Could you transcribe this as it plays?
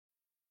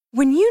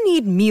When you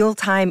need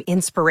mealtime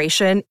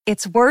inspiration,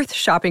 it's worth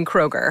shopping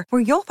Kroger,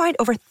 where you'll find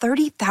over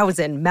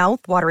 30,000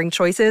 mouth-watering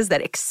choices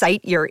that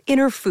excite your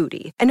inner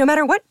foodie. And no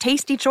matter what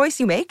tasty choice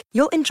you make,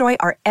 you'll enjoy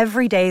our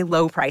everyday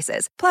low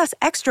prices, plus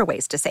extra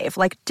ways to save,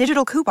 like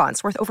digital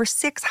coupons worth over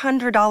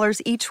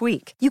 $600 each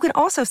week. You can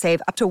also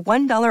save up to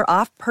 $1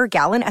 off per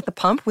gallon at the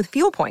pump with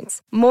fuel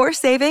points. More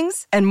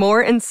savings and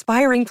more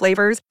inspiring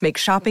flavors make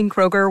shopping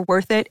Kroger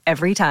worth it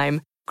every time.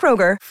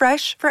 Kroger,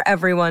 fresh for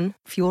everyone.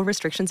 Fuel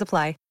restrictions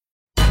apply.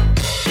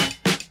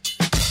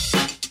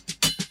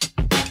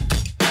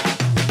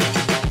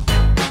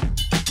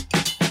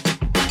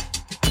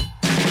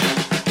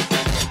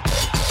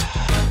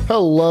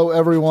 Hello,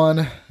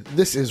 everyone.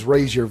 This is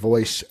Raise Your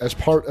Voice as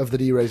part of the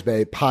D-Rays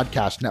Bay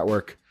podcast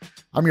network.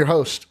 I'm your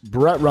host,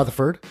 Brett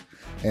Rutherford,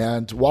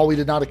 and while we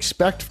did not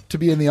expect to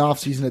be in the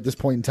offseason at this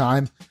point in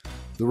time,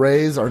 the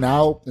Rays are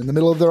now in the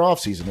middle of their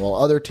offseason while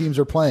other teams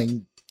are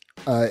playing.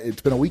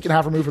 It's been a week and a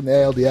half removed from the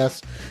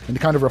ALDS, and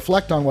to kind of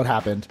reflect on what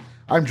happened,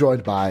 I'm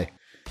joined by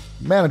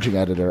managing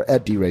editor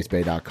at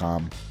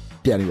draysbay.com,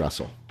 Danny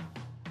Russell.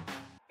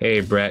 Hey,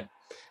 Brett.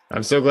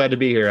 I'm so glad to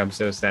be here. I'm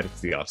so sad it's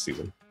the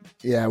offseason.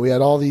 Yeah, we had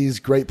all these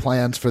great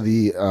plans for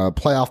the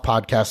playoff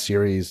podcast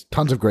series,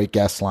 tons of great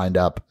guests lined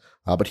up.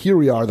 But here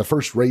we are, the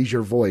first Raise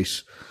Your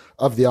Voice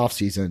of the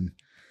offseason.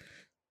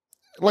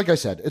 Like I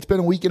said, it's been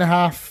a week and a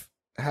half.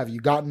 Have you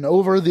gotten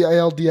over the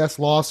ALDS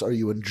loss? Are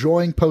you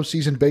enjoying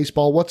postseason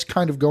baseball? What's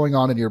kind of going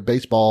on in your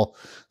baseball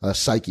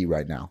psyche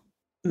right now?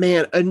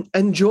 Man,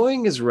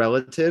 enjoying is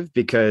relative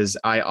because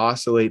I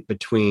oscillate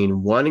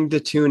between wanting to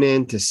tune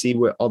in to see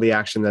what all the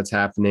action that's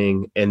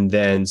happening and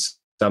then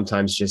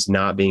sometimes just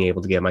not being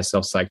able to get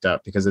myself psyched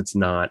up because it's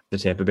not the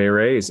Tampa Bay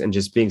Rays and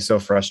just being so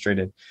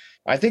frustrated.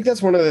 I think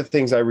that's one of the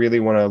things I really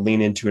want to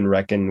lean into and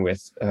reckon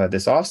with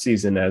this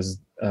offseason as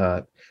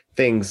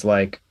things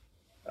like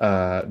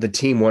the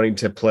team wanting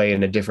to play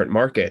in a different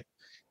market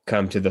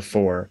come to the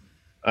fore.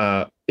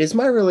 Is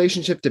my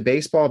relationship to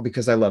baseball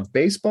because I love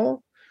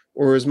baseball,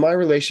 or is my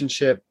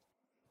relationship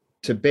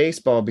to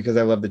baseball because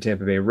I love the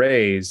Tampa Bay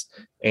Rays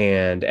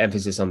and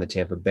emphasis on the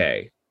Tampa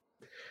Bay?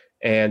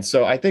 And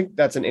so I think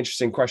that's an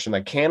interesting question.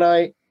 Like, can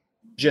I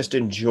just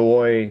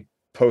enjoy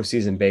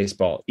postseason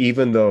baseball,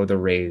 even though the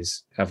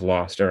Rays have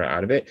lost or are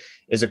out of it,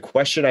 is a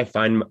question I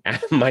find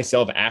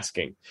myself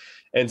asking.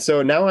 And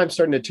so now I'm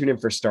starting to tune in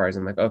for stars.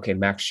 I'm like, okay,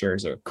 Max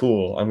Scherzer,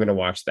 cool. I'm going to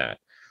watch that.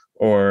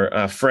 Or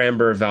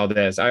Framber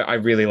Valdez. I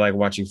really like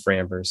watching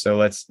Framber. So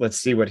let's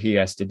see what he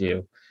has to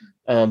do.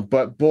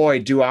 But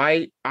boy,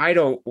 I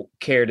don't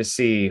care to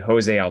see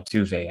Jose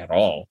Altuve at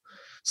all.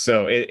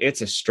 So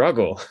it's a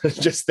struggle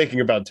just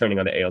thinking about turning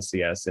on the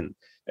ALCS and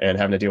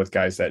having to deal with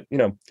guys that,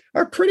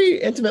 are pretty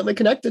intimately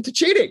connected to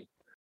cheating.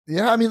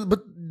 Yeah, I mean, but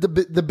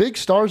the big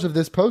stars of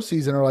this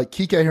postseason are like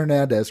Kike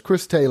Hernandez,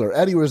 Chris Taylor,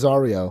 Eddie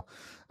Rosario.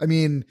 I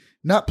mean,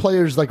 not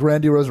players like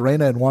Randy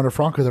Rosarena and Wander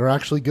Franco that are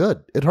actually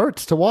good. It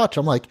hurts to watch.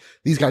 I'm like,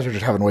 these guys are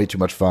just having way too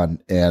much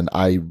fun, and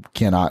I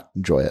cannot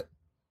enjoy it.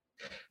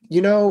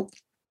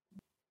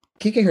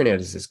 Kike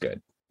Hernandez is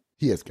good.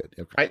 He is good.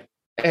 Okay.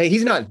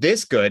 He's not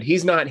this good.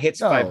 He's not hits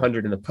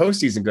 500 in the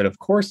postseason good. Of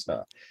course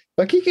not.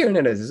 But Kike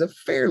Hernandez is a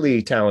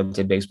fairly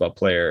talented baseball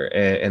player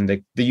and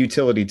the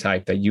utility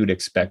type that you'd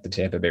expect the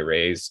Tampa Bay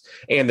Rays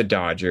and the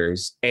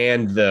Dodgers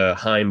and the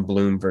Chaim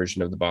Bloom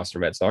version of the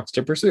Boston Red Sox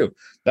to pursue.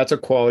 That's a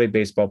quality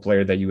baseball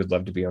player that you would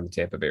love to be on the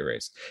Tampa Bay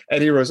Rays.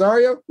 Eddie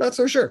Rosario, not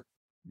so sure.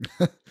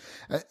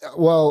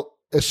 Well,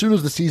 as soon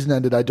as the season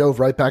ended, I dove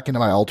right back into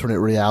my alternate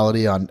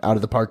reality on Out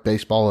of the Park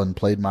baseball and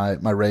played my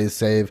Rays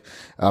save.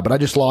 But I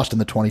just lost in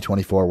the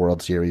 2024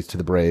 World Series to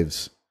the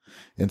Braves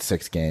in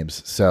 6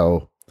 games.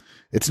 So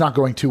it's not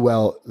going too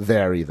well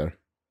there either.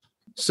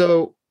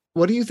 So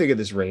what do you think of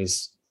this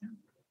Rays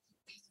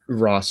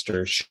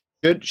roster?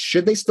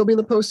 Should they still be in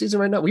the postseason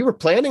right now? We were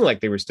planning like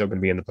they were still going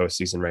to be in the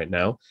postseason right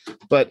now.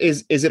 But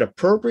is it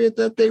appropriate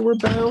that they were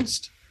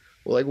bounced?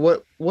 Like,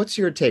 what's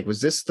your take?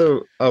 Was this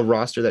a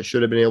roster that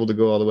should have been able to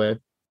go all the way?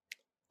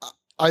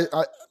 I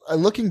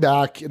looking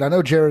back, and I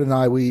know Jared and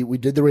I, we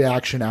did the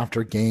reaction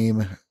after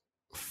game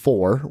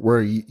 4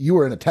 where you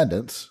were in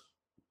attendance.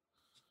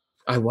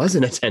 I was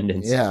in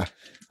attendance. Yeah.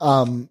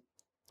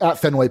 At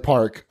Fenway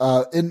Park.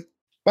 By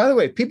the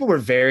way, people were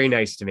very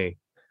nice to me.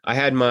 I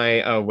had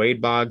my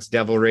Wade Boggs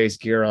Devil Rays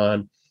gear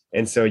on.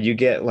 And so you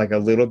get like a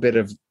little bit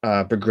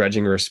of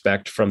begrudging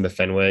respect from the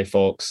Fenway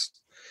folks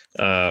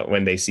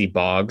when they see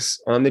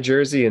Boggs on the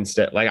jersey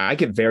instead. Like, I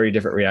get very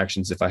different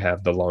reactions if I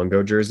have the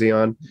Longo jersey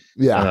on.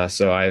 Yeah.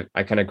 So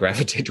I kind of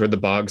gravitate toward the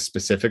Boggs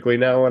specifically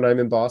now when I'm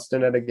in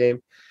Boston at a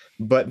game.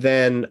 But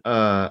then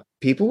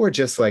people were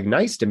just like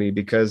nice to me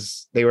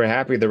because they were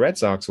happy the Red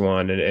Sox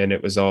won and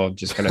it was all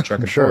just kind of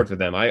trucking sure. forward for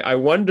them. I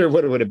wonder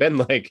what it would have been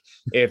like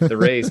if the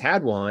Rays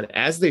had won,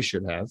 as they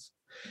should have.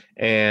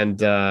 And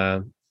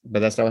but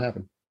that's not what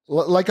happened.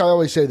 Like I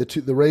always say,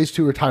 the Rays'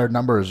 2 retired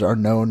numbers are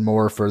known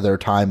more for their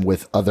time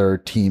with other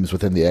teams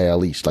within the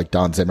AL East, like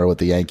Don Zimmer with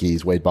the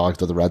Yankees, Wade Boggs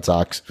with the Red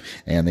Sox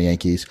and the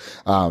Yankees.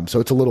 So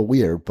it's a little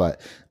weird,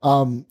 but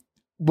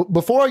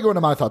Before I go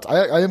into my thoughts,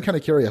 I am kind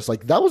of curious.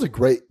 Like, that was a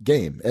great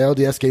game.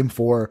 ALDS Game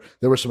 4.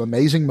 There were some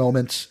amazing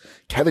moments.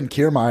 Kevin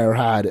Kiermaier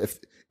had,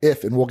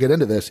 and we'll get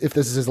into this, if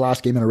this is his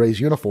last game in a Rays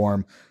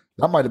uniform,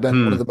 that might have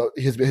been one of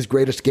his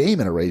greatest game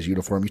in a Rays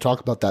uniform. You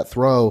talk about that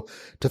throw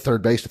to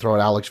third base to throw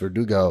at Alex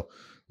Verdugo.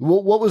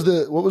 What was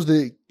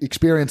the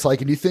experience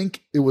like? And do you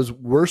think it was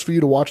worse for you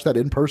to watch that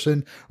in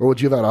person, or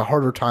would you have had a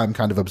harder time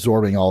kind of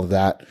absorbing all of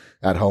that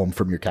at home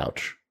from your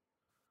couch?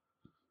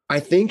 I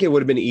think it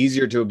would have been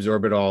easier to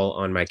absorb it all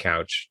on my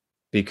couch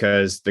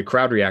because the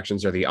crowd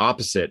reactions are the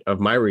opposite of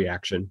my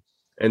reaction.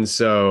 And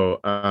so,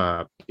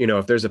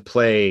 if there's a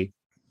play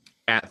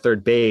at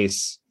third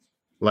base,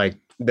 like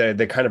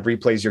the kind of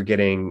replays you're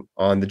getting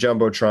on the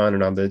Jumbotron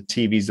and on the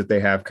TVs that they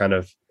have kind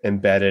of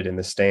embedded in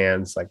the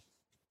stands, like,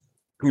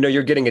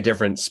 you're getting a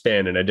different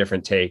spin and a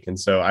different take. And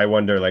so I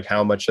wonder, like,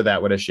 how much of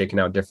that would have shaken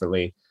out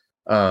differently,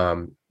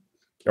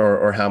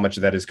 or how much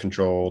of that is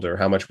controlled, or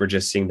how much we're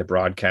just seeing the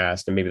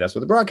broadcast. And maybe that's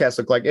what the broadcast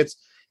look like.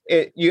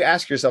 You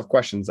ask yourself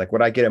questions like,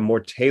 would I get a more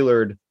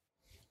tailored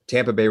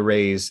Tampa Bay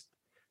Rays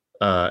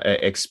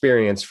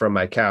experience from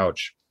my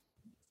couch,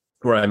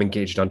 where I'm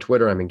engaged on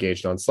Twitter, I'm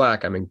engaged on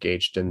Slack, I'm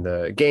engaged in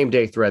the game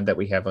day thread that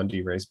we have on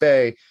D-Rays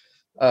Bay.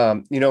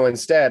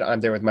 Instead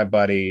I'm there with my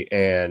buddy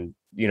and,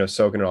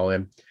 soaking it all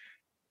in.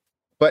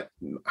 But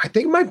I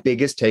think my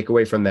biggest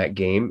takeaway from that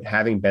game,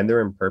 having been there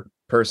in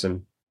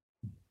person,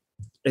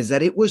 is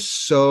that it was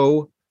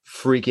so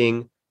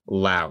freaking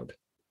loud.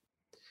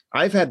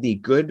 I've had the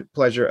good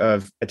pleasure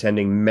of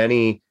attending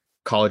many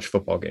college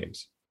football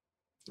games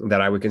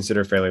that I would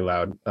consider fairly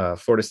loud.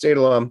 Florida State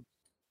alum,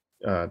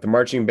 the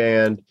marching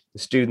band, the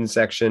student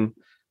section.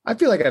 I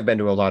feel like I've been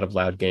to a lot of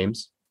loud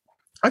games.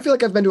 I feel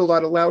like I've been to a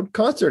lot of loud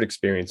concert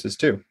experiences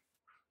too.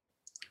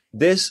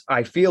 This,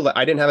 I feel that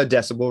I didn't have a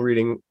decibel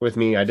reading with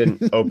me. I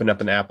didn't open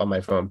up an app on my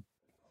phone.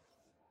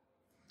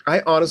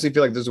 I honestly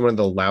feel like this is one of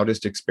the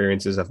loudest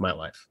experiences of my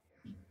life.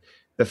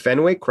 The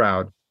Fenway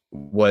crowd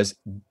was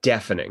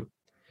deafening.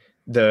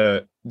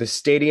 The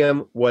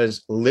stadium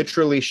was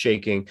literally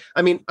shaking.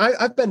 I mean,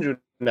 I've been to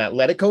an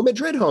Atletico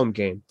Madrid home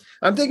game.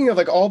 I'm thinking of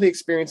like all the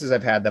experiences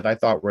I've had that I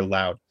thought were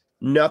loud.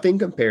 Nothing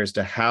compares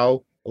to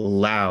how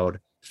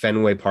loud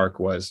Fenway Park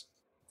was,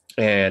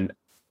 and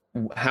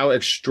how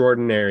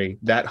extraordinary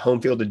that home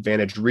field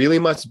advantage really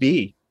must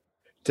be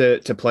to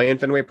play in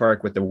Fenway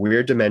Park with the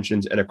weird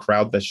dimensions and a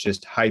crowd that's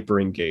just hyper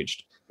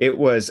engaged. It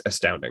was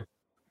astounding.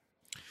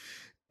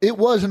 It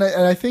was. And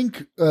I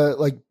think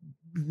like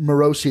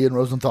Morosi and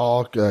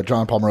Rosenthal,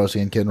 John Paul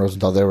Morosi and Ken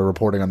Rosenthal, they were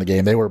reporting on the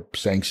game. They were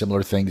saying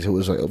similar things. It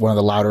was one of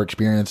the louder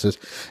experiences.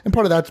 And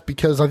part of that's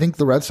because I think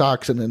the Red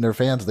Sox and their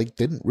fans, they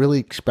didn't really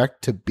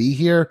expect to be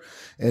here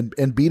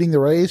and beating the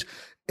Rays.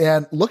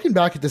 And looking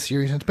back at the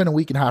series, it's been a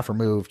week and a half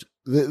removed.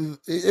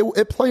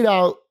 It played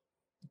out.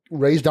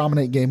 Rays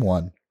dominate game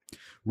 1.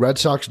 Red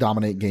Sox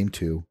dominate game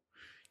 2.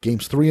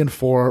 Games 3 and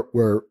 4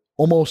 were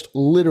almost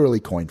literally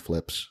coin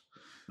flips.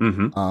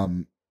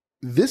 Mm-hmm.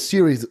 This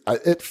series,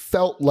 it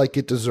felt like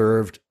it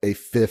deserved a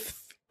 5th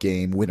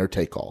game winner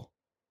take all.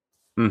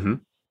 Mm-hmm.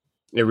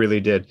 It really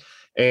did.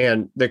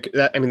 And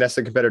that's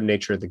the competitive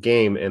nature of the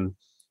game. And,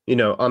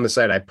 on the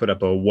site, I put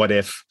up a what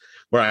if,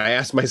 where I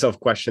asked myself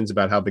questions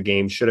about how the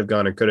game should have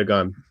gone and could have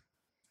gone.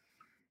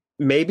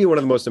 Maybe one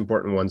of the most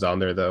important ones on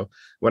there, though,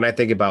 when I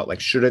think about like,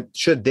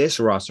 should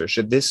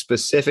this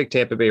specific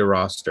Tampa Bay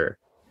roster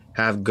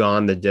have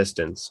gone the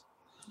distance?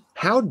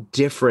 How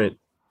different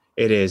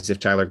it is if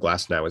Tyler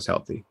Glasnow is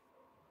healthy.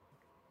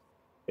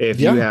 If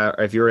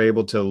you're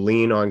able to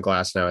lean on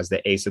Glasnow as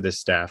the ace of this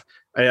staff.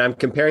 And I'm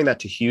comparing that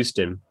to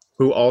Houston,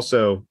 who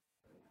also,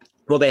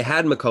 they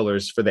had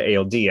McCullers for the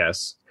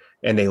ALDS,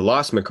 and they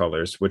lost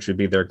McCullers, which would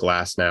be their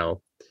Glasnow,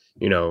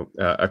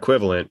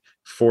 equivalent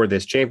for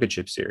this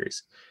championship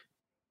series.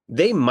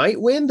 They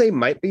might win. They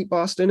might beat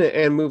Boston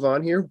and move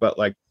on here, but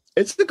like,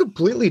 it's a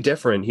completely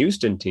different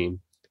Houston team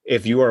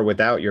if you are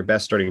without your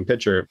best starting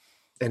pitcher,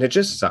 and it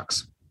just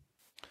sucks.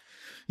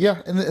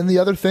 Yeah, and the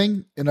other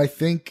thing, and I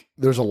think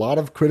there's a lot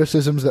of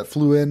criticisms that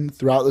flew in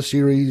throughout the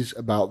series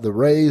about the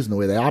Rays and the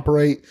way they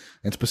operate,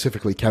 and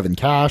specifically Kevin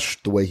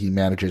Cash, the way he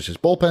manages his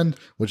bullpen,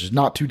 which is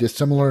not too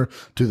dissimilar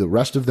to the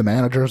rest of the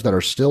managers that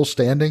are still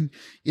standing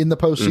in the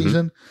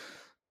postseason. Mm-hmm.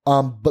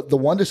 But the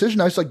one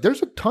decision, I was like,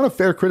 there's a ton of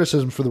fair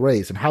criticism for the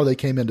Rays and how they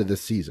came into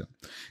this season.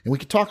 And we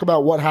could talk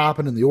about what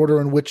happened and the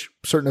order in which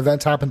certain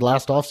events happened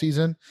last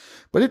offseason,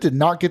 but it did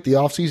not get the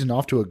offseason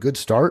off to a good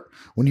start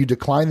when you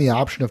decline the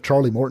option of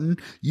Charlie Morton.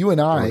 You and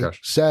I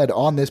said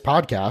on this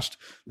podcast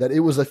that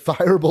it was a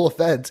fireable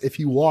offense if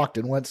he walked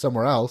and went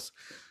somewhere else.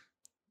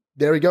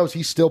 There he goes.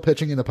 He's still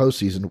pitching in the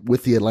postseason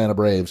with the Atlanta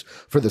Braves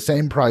for the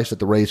same price that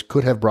the Rays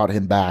could have brought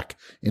him back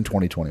in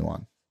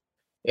 2021.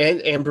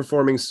 And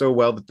performing so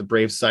well that the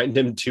Braves signed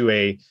him to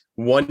a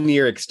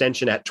 1-year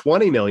extension at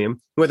 $20 million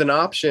with an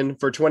option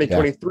for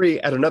 2023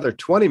 at another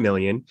 $20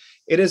 million.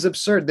 It is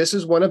absurd. This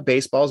is one of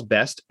baseball's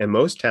best and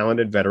most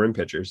talented veteran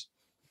pitchers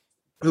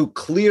who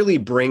clearly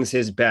brings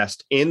his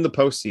best in the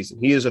postseason.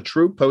 He is a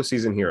true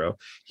postseason hero.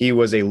 He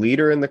was a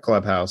leader in the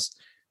clubhouse.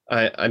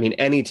 I mean,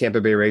 any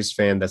Tampa Bay Rays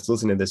fan that's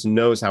listening to this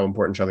knows how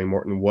important Charlie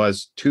Morton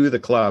was to the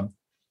club.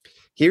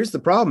 Here's the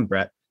problem,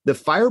 Brett. The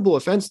fireable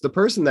offense, the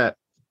person that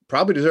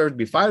probably deserved to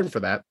be fired for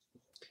that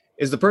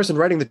is the person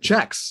writing the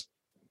checks.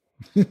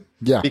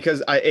 Yeah.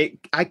 Because I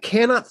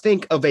cannot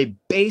think of a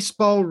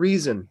baseball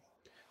reason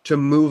to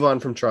move on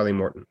from Charlie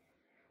Morton.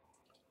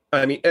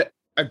 I mean,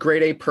 a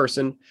grade A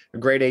person, a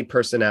grade A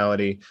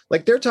personality.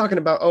 Like they're talking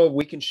about, oh,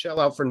 we can shell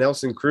out for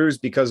Nelson Cruz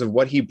because of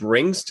what he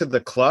brings to the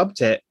club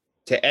to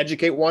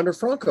educate Wander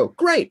Franco.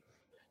 Great.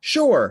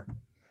 Sure.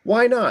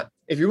 Why not?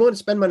 If you're willing to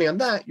spend money on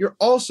that, you're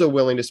also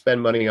willing to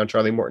spend money on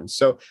Charlie Morton.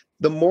 So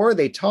the more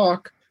they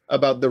talk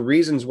about the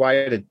reasons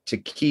why to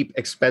keep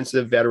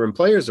expensive veteran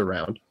players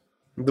around,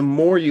 the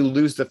more you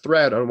lose the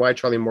thread on why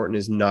Charlie Morton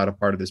is not a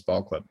part of this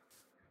ball club.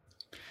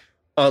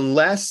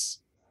 Unless,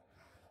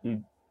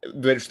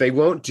 which they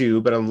won't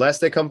do, but unless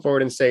they come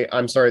forward and say,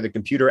 I'm sorry, the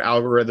computer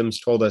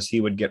algorithms told us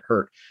he would get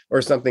hurt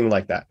or something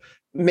like that.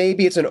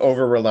 Maybe it's an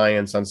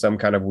over-reliance on some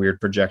kind of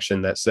weird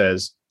projection that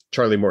says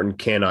Charlie Morton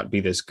cannot be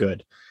this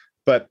good.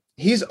 But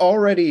he's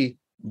already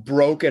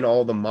broken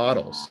all the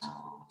models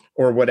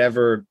or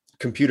whatever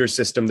computer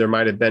system there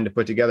might have been to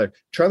put together.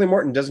 Charlie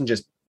Morton doesn't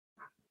just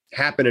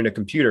happen in a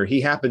computer.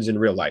 He happens in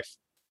real life.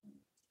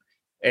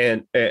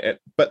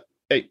 But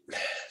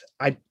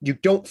you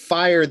don't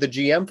fire the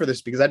GM for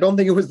this, because I don't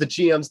think it was the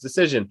GM's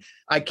decision.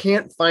 I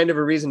can't find of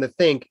a reason to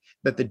think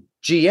that the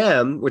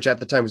GM, which at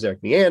the time was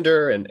Erik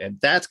Neander, and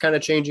that's kind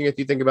of changing. If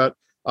you think about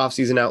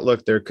offseason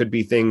outlook, there could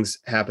be things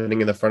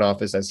happening in the front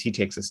office as he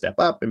takes a step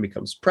up and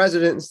becomes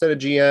president instead of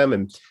GM.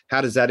 And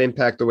how does that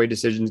impact the way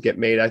decisions get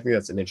made? I think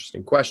that's an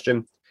interesting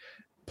question.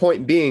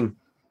 Point being,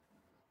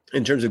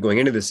 in terms of going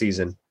into the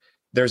season,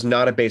 there's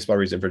not a baseball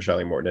reason for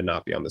Charlie Morton to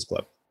not be on this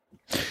club.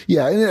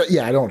 Yeah,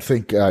 I don't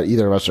think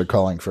either of us are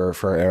calling for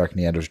Erik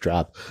Neander's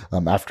job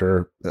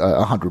after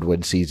a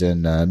 100-win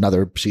season,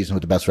 another season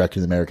with the best record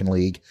in the American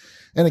League.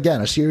 And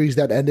again, a series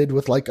that ended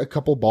with like a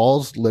couple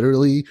balls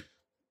literally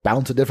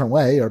bounce a different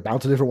way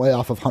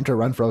off of Hunter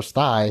Renfroe's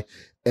thigh.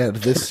 And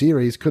this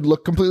series could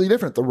look completely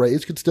different. The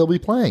Rays could still be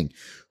playing.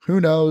 Who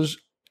knows?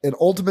 And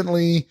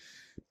ultimately,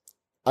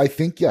 I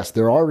think, yes,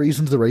 there are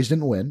reasons the Rays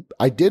didn't win.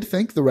 I did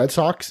think the Red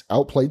Sox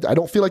outplayed. I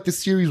don't feel like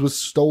this series was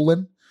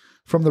stolen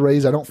from the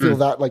Rays. I don't feel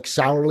that like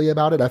sourly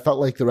about it. I felt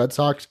like the Red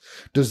Sox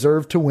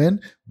deserved to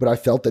win, but I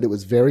felt that it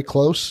was very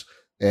close.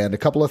 And a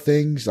couple of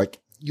things, like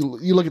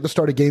you look at the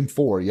start of Game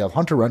 4, you have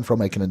Hunter Renfroe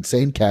make an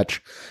insane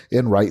catch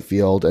in right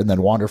field, and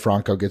then Wander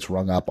Franco gets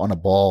rung up on a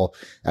ball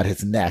at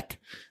his neck.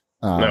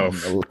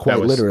 Quite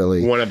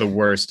literally. One of the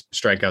worst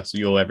strikeouts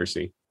you'll ever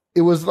see.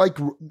 It was like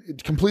a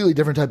completely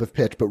different type of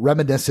pitch, but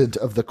reminiscent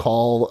of the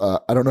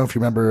call. I don't know if you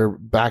remember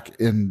back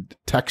in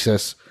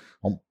Texas,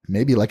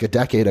 maybe like a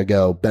decade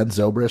ago, Ben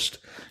Zobrist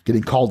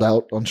getting called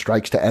out on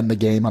strikes to end the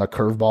game on a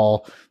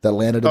curveball that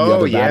landed in the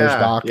other batter's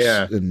box.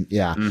 Yeah. And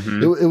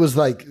it was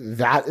like,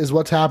 that is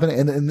what's happening.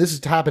 And this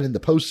has happened in the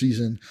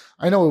postseason.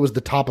 I know it was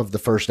the top of the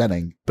first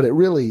inning, but it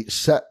really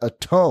set a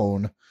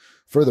tone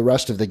for the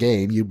rest of the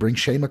game. You bring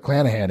Shane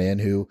McClanahan in,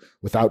 who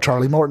without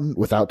Charlie Morton,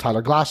 without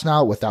Tyler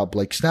Glasnow, without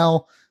Blake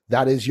Snell,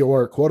 that is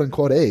your quote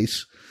unquote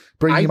ace.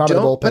 Bringing him out of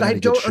the bullpen. But I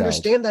don't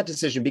understand that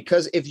decision,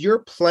 because if you're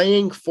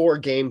playing for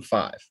Game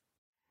 5,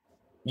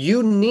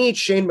 you need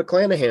Shane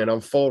McClanahan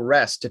on full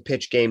rest to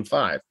pitch Game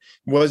 5.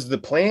 Was the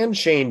plan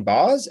Shane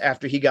Baz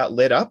after he got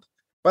lit up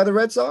by the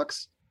Red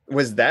Sox?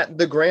 Was that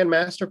the grand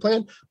master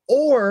plan?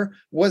 Or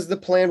was the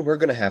plan, we're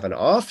going to have an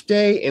off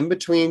day in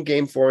between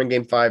Game 4 and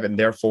Game 5, and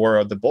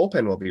therefore the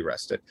bullpen will be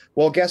rested?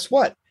 Well, guess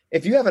what?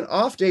 If you have an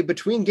off day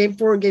between Game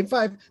 4 and Game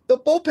 5, the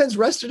bullpen's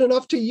rested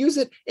enough to use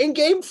it in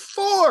Game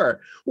 4.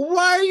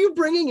 Why are you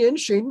bringing in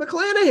Shane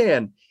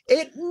McClanahan?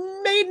 It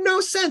made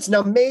no sense.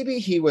 Now, maybe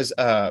he was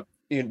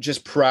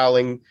just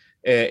prowling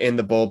in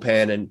the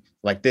bullpen and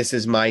like, this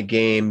is my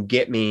game,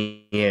 get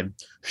me in.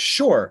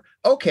 Sure.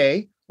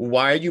 Okay.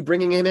 Why are you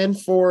bringing him in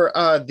for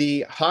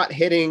the hot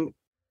hitting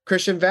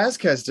Christian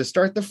Vasquez to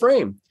start the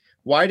frame?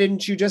 Why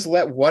didn't you just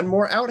let one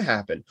more out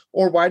happen?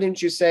 Or why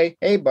didn't you say,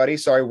 hey buddy,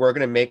 sorry, we're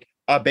going to make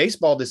a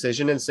baseball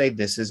decision and say,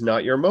 this is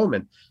not your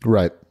moment.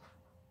 Right.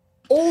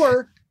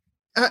 Or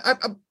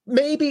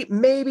maybe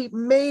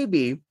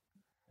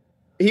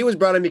he was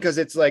brought in because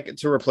it's like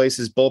to replace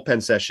his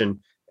bullpen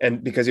session,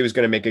 and because he was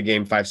going to make a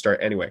Game 5 start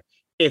anyway.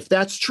 If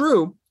that's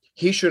true,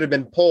 he should have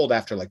been pulled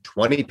after like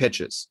 20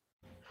 pitches.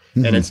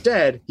 Mm-hmm. And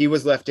instead, he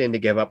was left in to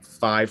give up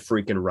 5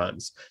 freaking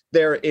runs.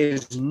 There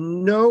is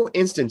no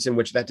instance in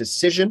which that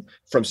decision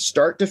from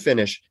start to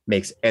finish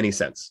makes any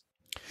sense.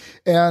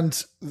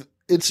 And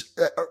it's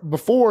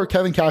before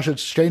Kevin Kashich,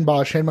 Shane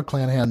Baz, Shane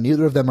McClanahan,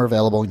 neither of them are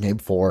available in Game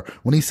 4.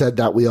 When he said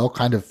that, we all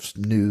kind of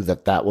knew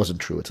that wasn't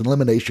true. It's an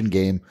elimination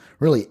game.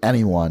 Really,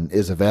 anyone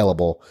is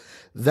available.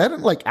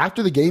 Then, like,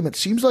 after the game, it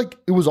seems like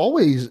it was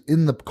always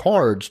in the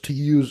cards to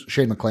use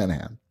Shane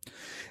McClanahan.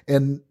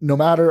 And no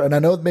matter, and I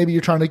know maybe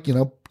you're trying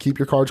to, keep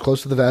your cards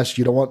close to the vest.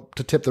 You don't want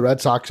to tip the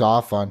Red Sox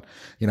off on,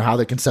 how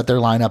they can set their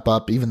lineup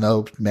up, even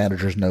though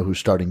managers know who's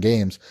starting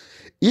games.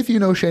 If you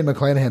know Shane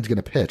McClanahan's going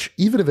to pitch,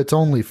 even if it's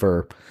only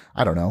for,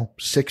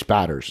 6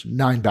 batters,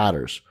 9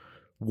 batters,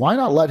 why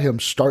not let him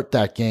start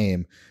that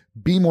game,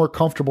 be more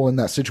comfortable in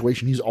that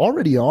situation? He's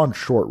already on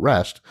short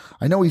rest.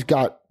 I know he's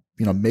got,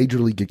 major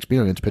league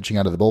experience pitching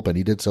out of the bullpen.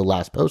 He did so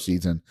last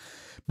postseason,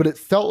 but it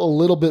felt a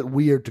little bit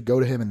weird to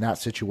go to him in that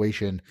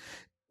situation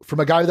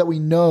from a guy that we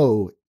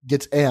know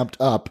gets amped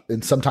up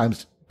and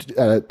sometimes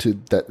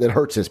that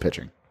hurts his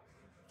pitching.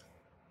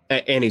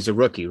 And he's a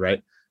rookie,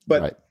 right?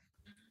 But right.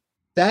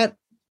 That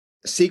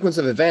sequence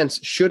of events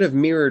should have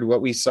mirrored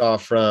what we saw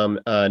from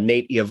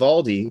Nate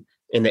Eovaldi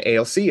in the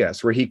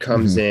ALCS, where he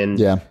comes in,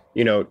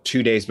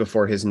 2 days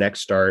before his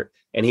next start,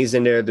 and he's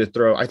in there to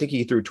throw, I think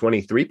he threw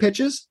 23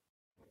 pitches.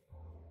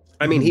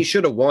 I mean, he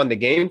should have won the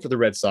game for the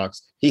Red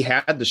Sox. He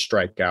had the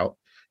strikeout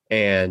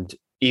and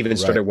even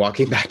started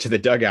walking back to the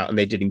dugout, and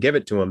they didn't give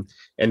it to him.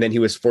 And then he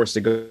was forced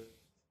to go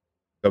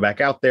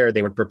back out there.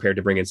 They weren't prepared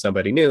to bring in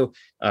somebody new.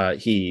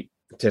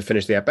 To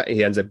finish the at-bat,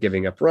 he ends up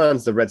giving up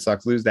runs. The Red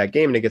Sox lose that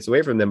game and it gets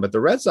away from them. But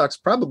the Red Sox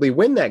probably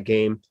win that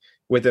game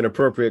with an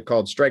appropriate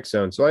called strike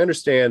zone. So I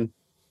understand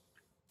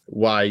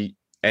why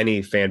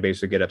any fan base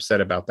would get upset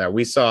about that.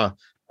 We saw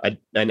an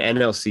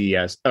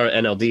NLCS or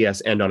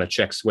NLDS end on a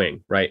check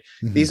swing, right?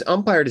 Mm-hmm. These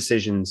umpire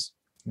decisions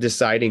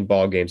deciding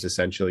ball games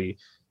essentially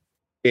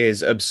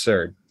is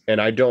absurd.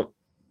 And I don't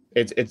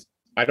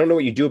know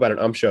what you do about an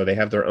ump show. They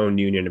have their own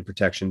union and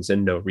protections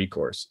and no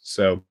recourse.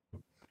 So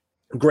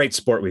great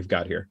sport we've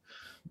got here.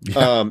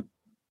 Yeah.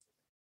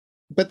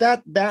 But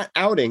that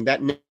outing,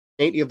 that Nate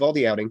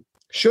Eovaldi outing,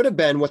 should have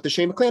been what the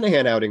Shane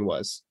McClanahan outing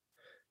was.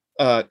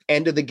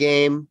 End of the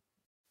game.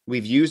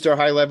 We've used our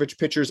high leverage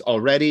pitchers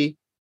already.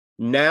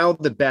 Now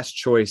the best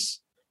choice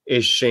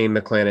is Shane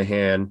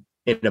McClanahan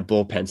in a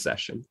bullpen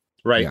session,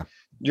 right? Yeah.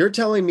 You're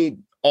telling me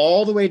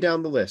all the way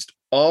down the list,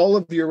 all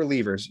of your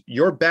relievers,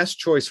 your best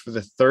choice for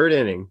the third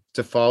inning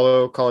to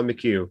follow Colin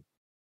McHugh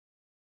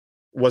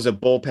was a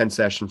bullpen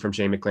session from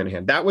Shane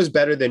McClanahan. That was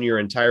better than your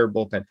entire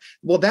bullpen.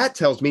 Well, that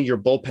tells me your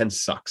bullpen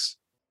sucks.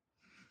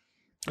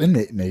 And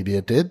maybe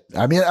it did.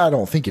 I mean, I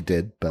don't think it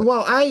did. But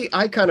well,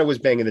 I kind of was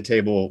banging the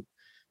table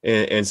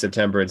in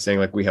September and saying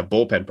like we have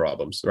bullpen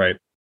problems, right?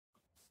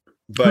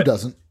 But who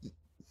doesn't?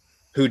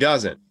 Who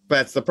doesn't? But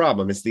that's the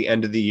problem. It's the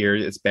end of the year.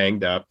 It's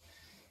banged up.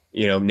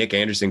 Nick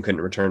Anderson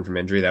couldn't return from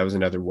injury. That was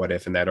another what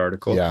if in that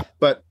article. Yeah.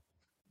 But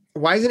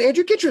why isn't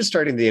Andrew Kittredge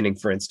starting the inning,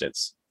 for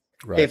instance?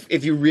 Right.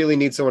 If you really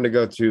need someone to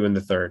go to in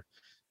the third,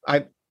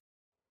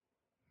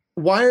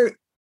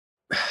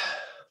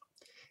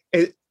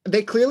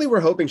 they clearly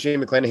were hoping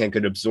Shane McClanahan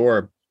could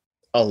absorb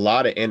a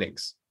lot of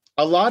innings,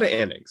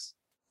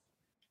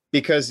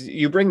 because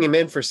you bring him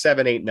in for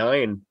 7, 8,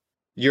 9.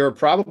 You're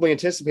probably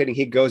anticipating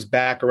he goes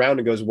back around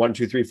and goes 1,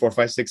 2, 3, 4,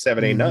 5, 6,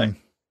 7, 8, 9.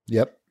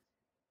 Yep.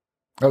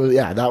 Oh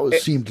yeah,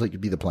 seemed like it'd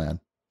be the plan.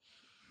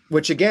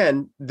 Which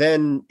again,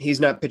 then he's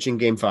not pitching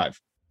game 5.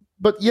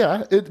 But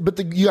yeah,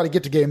 you got to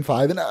get to game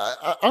 5. And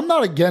I'm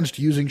not against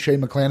using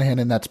Shane McClanahan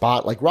in that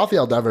spot. Like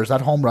Rafael Devers,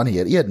 that home run he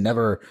had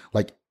never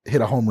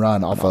hit a home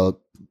run off a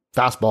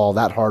fastball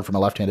that hard from a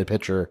left-handed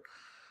pitcher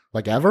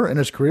ever in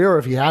his career. Or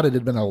if he had, it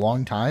had been a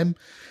long time.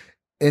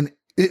 And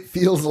it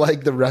feels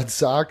like the Red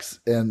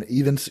Sox, and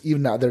even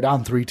now they're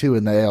down 3-2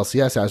 in the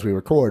ALCS as we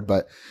record,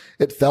 but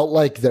it felt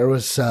like there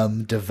was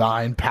some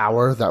divine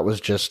power that was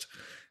just,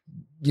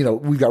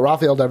 we've got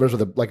Rafael Devers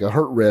with a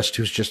hurt wrist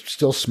who's just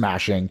still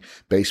smashing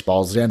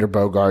baseballs. Xander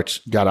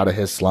Bogaerts got out of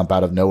his slump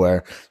out of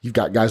nowhere. You've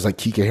got guys like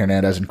Kike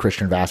Hernandez and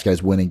Christian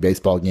Vasquez winning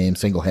baseball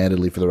games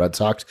single-handedly for the Red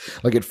Sox.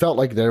 It felt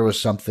like there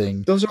was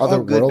something Those are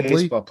all good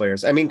baseball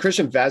players. I mean,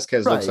 Christian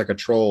Vasquez looks like a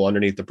troll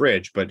underneath the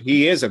bridge, but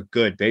he is a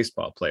good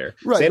baseball player.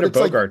 Right, Xander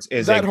Bogaerts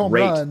is a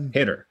great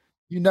hitter.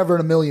 You never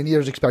in a million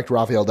years expect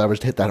Rafael Devers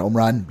to hit that home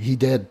run. He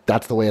did.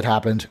 That's the way it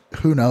happened.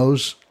 Who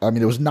knows? I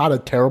mean, it was not a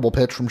terrible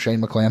pitch from Shane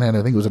McClanahan.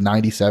 I think it was a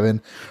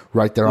 97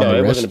 right there on the wrist.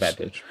 No, it wasn't a bad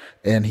pitch.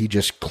 And he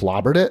just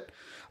clobbered it.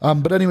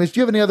 But anyways, do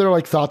you have any other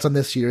thoughts on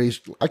this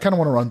series? I kind of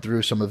want to run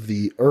through some of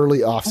the early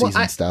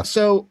offseason stuff.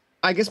 So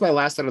I guess my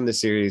last thought on this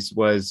series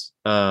was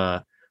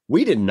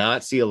we did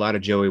not see a lot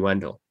of Joey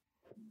Wendle.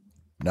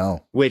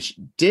 No. Which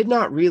did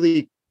not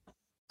really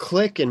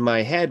click in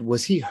my head.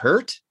 Was he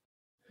hurt?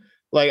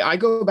 I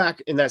go back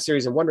in that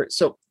series and wonder.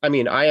 So, I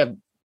mean,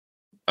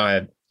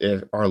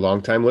 if our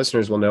longtime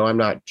listeners will know, I'm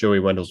not Joey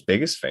Wendle's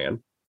biggest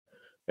fan.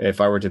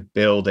 If I were to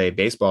build a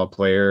baseball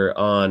player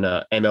on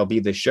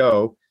MLB The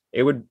Show,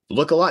 it would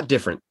look a lot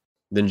different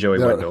than Joey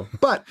Wendle.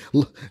 But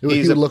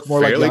he's a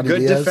fairly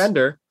good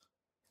defender.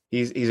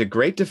 He's a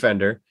great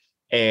defender.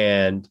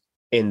 And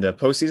in the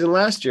postseason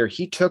last year,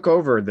 he took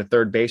over the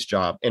third base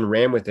job and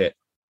ran with it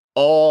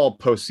all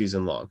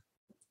postseason long.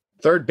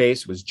 Third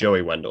base was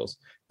Joey Wendle's,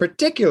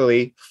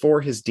 particularly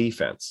for his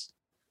defense.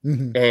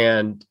 Mm-hmm.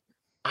 And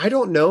I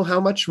don't know how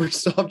much we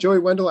saw of Joey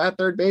Wendle at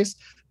third base,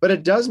 but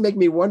it does make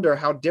me wonder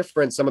how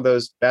different some of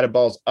those batted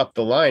balls up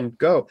the line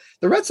go.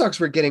 The Red Sox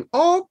were getting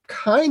all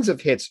kinds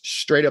of hits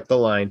straight up the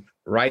line,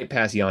 right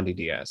past Yandy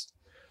Diaz.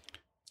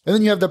 And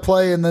then you have the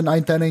play in the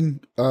ninth inning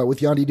with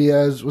Yandy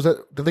Diaz. Was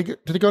that did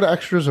they go to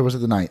extras or was it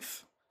the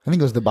ninth? I think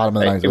it was the bottom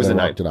of the ninth. It was the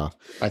ninth. It off.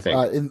 I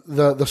think. In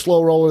the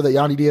slow roller that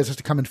Yandy Diaz has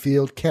to come in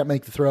field, can't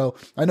make the throw.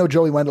 I know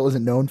Joey Wendell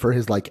isn't known for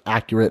his like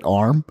accurate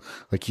arm.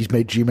 Like he's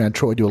made G-Man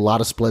Troy do a lot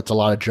of splits, a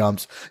lot of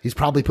jumps. He's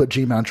probably put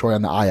G-Man Troy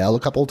on the IL a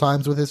couple of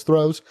times with his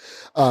throws.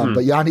 But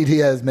Yandy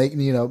Diaz making,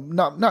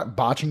 not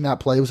botching that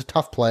play. It was a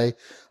tough play.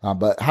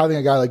 But having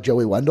a guy like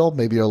Joey Wendell,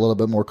 maybe you're a little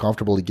bit more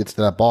comfortable. He gets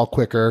to that ball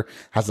quicker,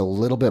 has a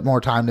little bit more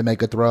time to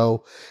make a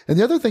throw. And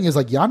the other thing is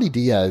like Yandy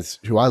Diaz,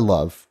 who I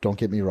love, don't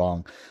get me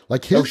wrong,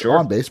 like his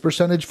on base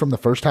percentage from the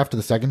first half to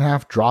the second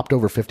half dropped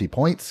over 50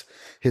 points.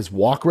 His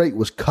walk rate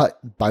was cut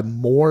by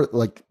more,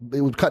 like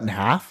it was cut in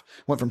half.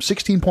 Went from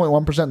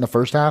 16.1% in the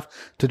first half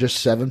to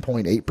just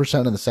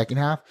 7.8% in the second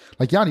half.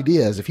 Like Yandy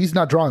Diaz, if he's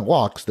not drawing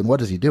walks, then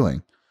what is he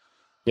doing?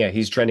 Yeah,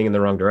 he's trending in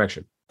the wrong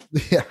direction.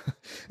 Yeah.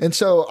 And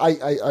so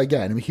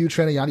I'm a huge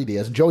fan of Yandy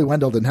Diaz. And Joey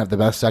Wendell didn't have the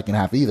best second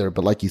half either,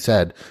 but like you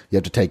said, you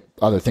have to take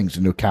other things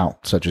into account,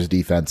 such as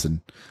defense.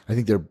 And I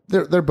think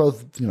they're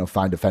both,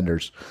 fine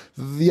defenders.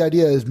 The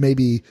idea is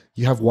maybe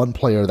you have one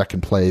player that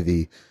can play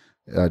the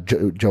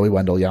Joey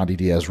Wendell, Yandy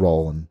Diaz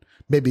role. And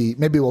maybe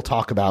we'll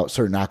talk about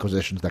certain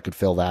acquisitions that could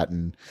fill that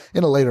in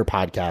a later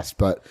podcast.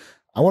 But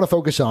I want to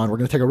we're going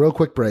to take a real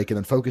quick break and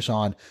then focus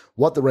on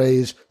what the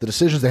Rays, the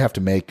decisions they have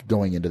to make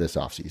going into this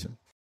offseason.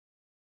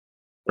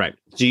 Right.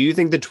 Do you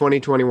think the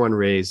 2021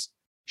 Rays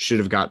should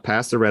have got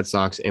past the Red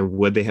Sox, and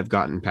would they have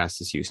gotten past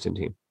this Houston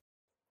team?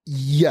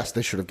 Yes,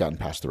 they should have gotten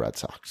past the Red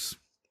Sox.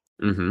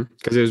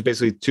 Because it was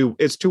basically two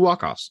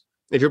walk-offs.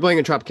 If you're playing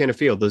in Tropicana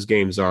Field, those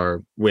games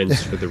are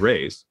wins for the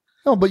Rays.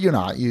 No, but you're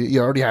not.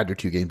 You already had your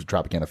 2 games at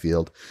Tropicana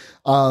Field.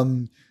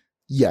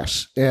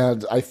 Yes,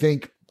 and I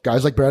think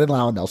guys like Brandon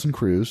Lowe and Nelson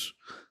Cruz,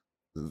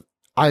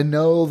 I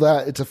know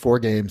that it's a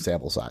 4-game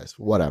sample size,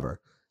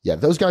 whatever. Yeah,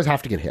 those guys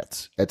have to get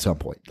hits at some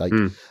point. Like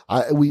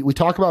we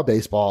talk about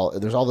baseball.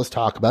 There's all this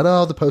talk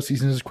about, the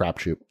postseason is a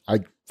crapshoot. I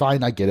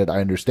get it. I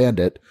understand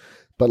it.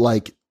 But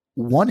like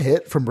one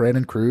hit from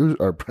Brandon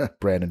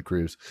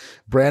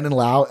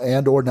Lowe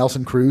and or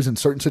Nelson Cruz in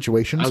certain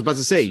situations. I was about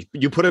to say,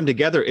 you put them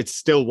together, it's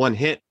still one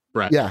hit,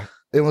 Brett. Yeah,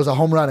 it was a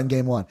home run in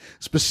game 1.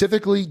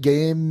 Specifically,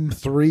 game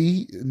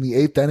 3 in the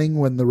 8th inning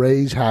when the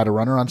Rays had a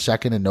runner on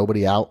second and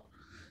nobody out.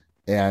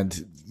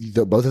 And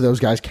both of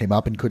those guys came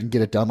up and couldn't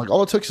get it done. Like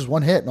all it took is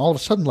one hit, and all of a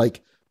sudden,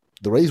 like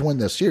the Rays win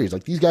this series.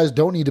 Like these guys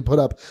don't need to put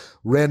up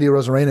Randy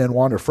Arozarena and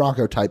Wander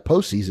Franco type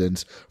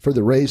postseasons for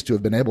the Rays to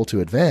have been able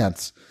to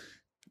advance.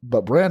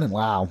 But Brandon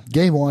Lowe,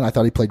 game 1, I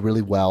thought he played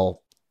really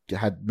well.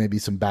 Had maybe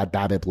some bad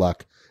BABIP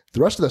luck.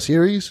 The rest of the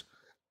series,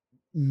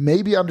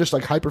 maybe I'm just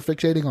like hyper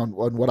fixating on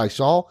what I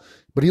saw,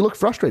 but he looked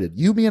frustrated.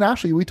 Me, and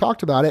Ashley, we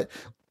talked about it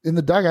in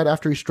the dugout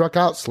after he struck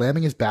out,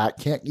 slamming his bat,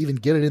 can't even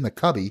get it in the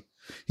cubby.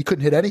 He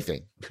couldn't hit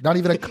anything, not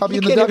even a cubby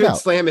in the dugout. He can't even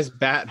slam his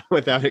bat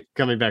without it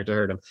coming back to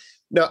hurt him.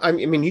 No, I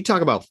mean, you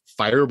talk about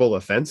fireable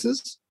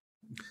offenses.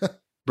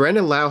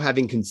 Brandon Lowe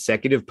having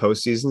consecutive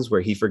postseasons where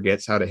he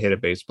forgets how to hit a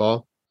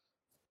baseball.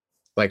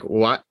 Like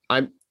what?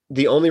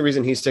 The only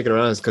reason he's sticking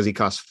around is because he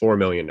costs $4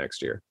 million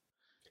next year.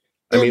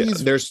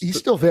 He's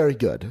still very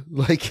good.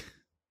 Like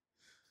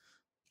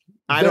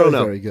I don't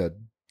know, very good.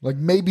 Like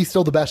maybe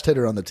still the best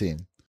hitter on the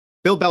team.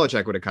 Bill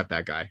Belichick would have cut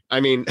that guy. I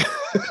mean.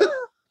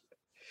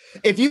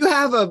 If you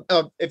have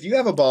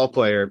a ball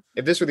player,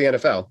 if this were the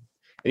NFL,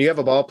 and you have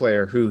a ball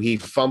player who he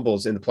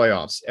fumbles in the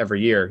playoffs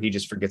every year, he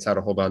just forgets how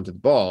to hold on to the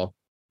ball,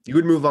 you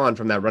would move on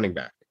from that running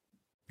back.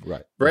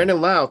 Right.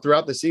 Brandon Lowe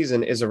throughout the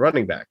season is a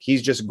running back.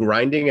 He's just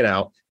grinding it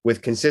out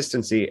with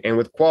consistency and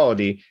with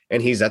quality,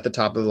 and he's at the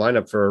top of the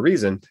lineup for a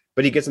reason.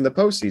 But he gets in the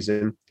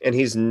postseason, and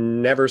he's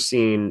never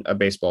seen a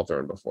baseball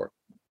thrown before.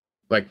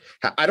 Like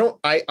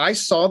I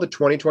saw the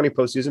 2020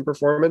 postseason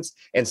performance,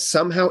 and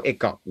somehow it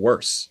got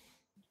worse.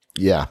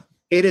 Yeah.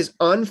 It is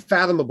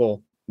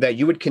unfathomable that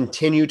you would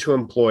continue to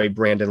employ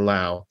Brandon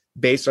Lowe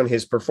based on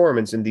his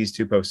performance in these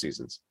 2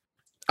 postseasons.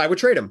 I would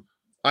trade him.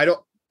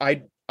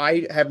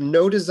 I have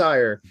no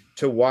desire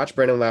to watch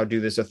Brandon Lowe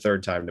do this a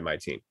 3rd time to my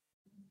team.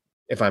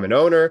 If I'm an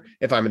owner,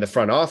 if I'm in the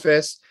front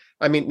office.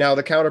 I mean, now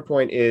the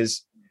counterpoint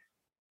is,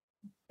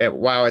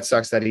 wow, it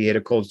sucks that he hit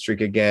a cold streak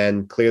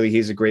again. Clearly,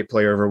 he's a great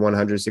player over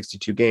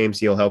 162 games.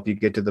 He'll help you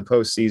get to the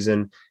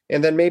postseason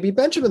and then maybe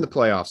bench him in the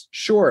playoffs.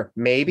 Sure,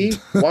 maybe.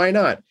 Why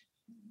not?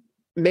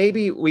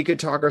 Maybe we could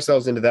talk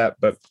ourselves into that,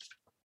 but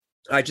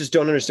I just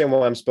don't understand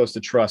why I'm supposed to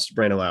trust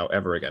Brandon Lowe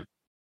ever again.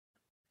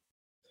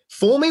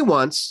 Fool me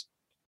once,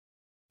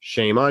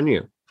 shame on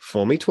you.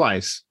 Fool me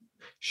twice,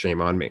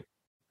 shame on me.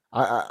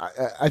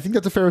 I think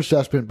that's a fair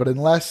assessment, but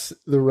unless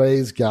the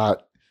Rays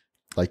got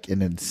like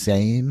an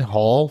insane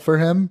haul for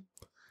him,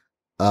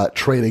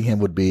 trading him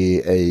would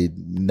be a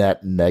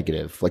net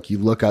negative. Like you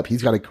look up,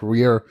 he's got a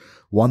career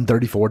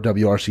 134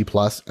 WRC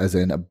plus as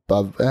an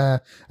above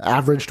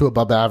average to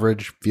above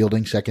average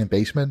fielding second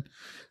baseman.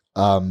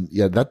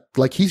 That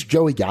like he's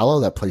Joey Gallo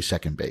that plays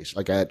second base.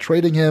 Like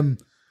trading him,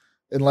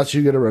 unless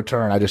you get a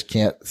return, I just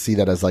can't see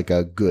that as like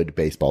a good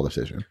baseball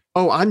decision.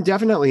 Oh, I'm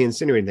definitely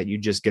insinuating that you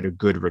just get a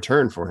good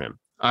return for him.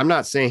 I'm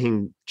not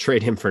saying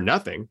trade him for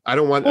nothing. I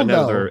don't want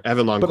another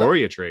Evan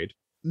Longoria trade.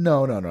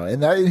 No.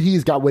 And that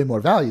he's got way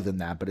more value than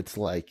that, but it's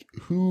like,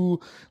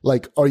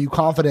 are you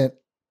confident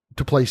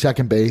to play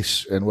second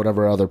base and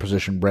whatever other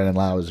position Brandon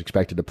Lau is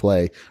expected to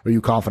play? Are you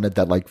confident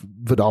that like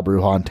Vidal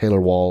Brujan, Taylor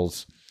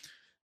Walls,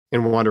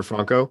 and Wander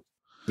Franco?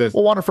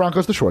 Wander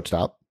Franco's the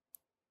shortstop.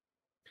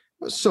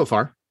 So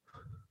far.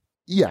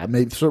 Yeah,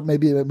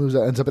 maybe it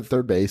ends up at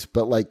third base,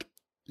 but like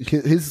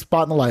his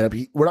spot in the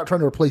lineup, we're not trying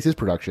to replace his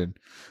production,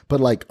 but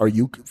like, are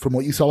you, from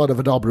what you saw out of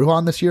Vidal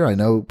Brujan this year? I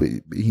know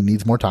he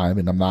needs more time,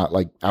 and I'm not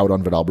like out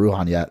on Vidal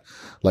Brujan yet.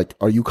 Like,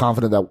 are you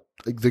confident that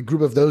the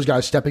group of those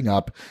guys stepping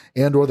up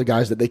and or the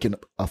guys that they can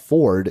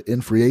afford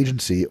in free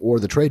agency or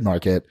the trade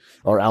market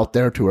are out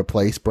there to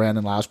replace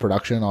Brandon Lau's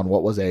production on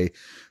what was a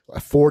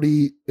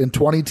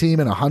 40-20 team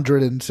and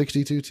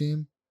 162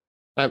 team?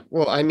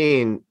 Well, I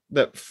mean,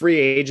 the free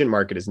agent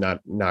market is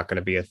not going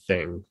to be a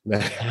thing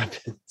that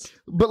happens.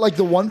 But like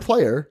the one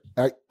player,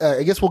 I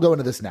guess we'll go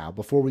into this now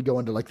before we go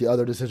into like the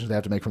other decisions they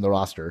have to make from the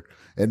roster.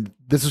 And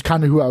this is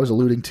kind of who I was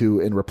alluding to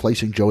in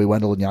replacing Joey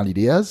Wendell and Yandy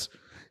Diaz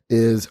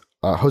is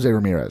Jose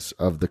Ramirez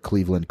of the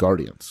Cleveland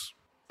Guardians.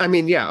 I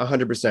mean, yeah,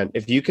 100%.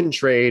 If you can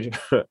trade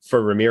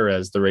for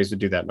Ramirez, the Rays would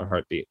do that in a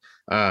heartbeat.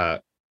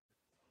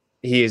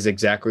 He is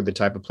exactly the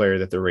type of player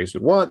that the Rays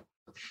would want.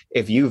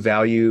 If you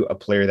value a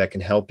player that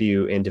can help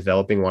you in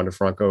developing Wander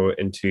Franco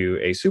into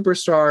a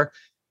superstar,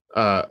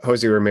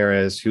 Jose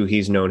Ramirez, who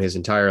he's known his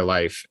entire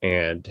life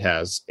and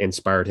has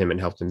inspired him and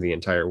helped him the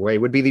entire way,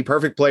 would be the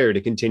perfect player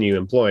to continue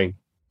employing.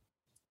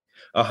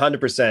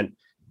 100%.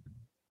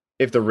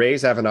 If the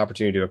Rays have an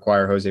opportunity to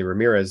acquire Jose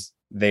Ramirez,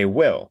 they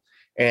will.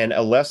 And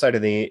a left side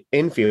of the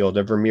infield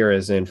of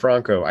Ramirez and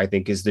Franco, I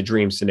think, is the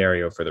dream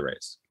scenario for the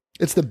Rays.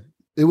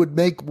 It would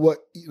make no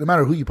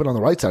matter who you put on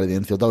the right side of the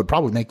infield, that would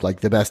probably make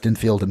like the best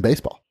infield in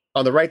baseball.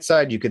 On the right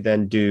side, you could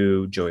then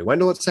do Joey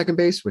Wendell at second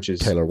base, which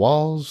is Taylor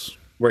Walls,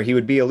 where he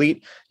would be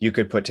elite. You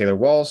could put Taylor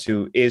Walls,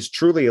 who is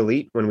truly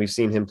elite when we've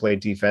seen him play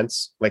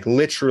defense, like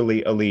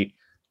literally elite,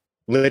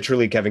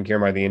 literally Kevin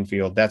Kiermaier, the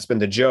infield. That's been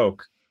the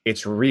joke.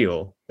 It's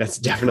real. That's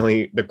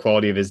definitely the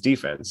quality of his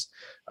defense.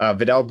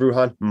 Vidal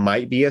Brujan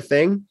might be a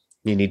thing.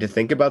 You need to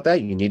think about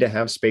that. You need to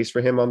have space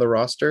for him on the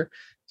roster.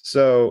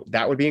 So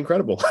that would be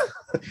incredible.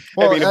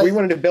 Well, I mean, if we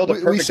wanted to build a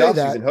perfect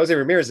offseason, Jose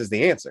Ramirez is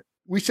the answer.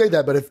 We say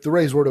that, but if the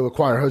Rays were to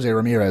acquire Jose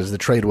Ramirez, the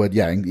trade would,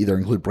 either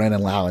include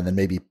Brandon Lau and then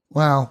maybe,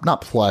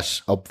 not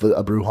plus a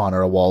Brujan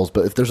or a Walls,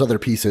 but if there's other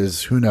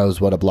pieces, who knows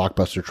what a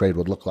blockbuster trade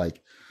would look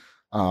like.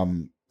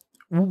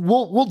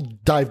 We'll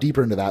dive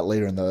deeper into that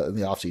later in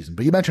the offseason.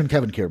 But you mentioned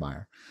Kevin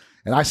Kiermaier,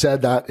 and I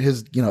said that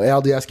his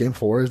ALDS Game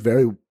 4 is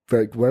very,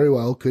 very, very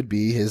well could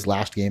be his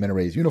last game in a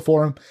Rays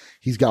uniform.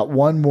 He's got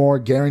one more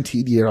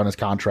guaranteed year on his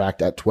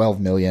contract at $12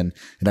 million,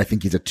 and I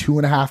think he's a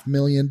 $2.5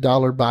 million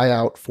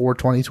buyout for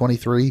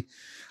 2023.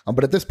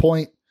 But at this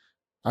point,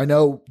 I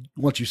know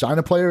once you sign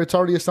a player, it's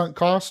already a sunk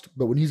cost.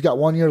 But when he's got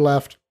 1 year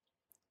left,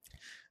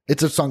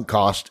 it's a sunk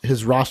cost.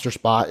 His roster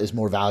spot is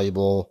more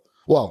valuable.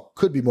 Well,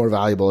 could be more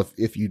valuable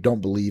if you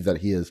don't believe that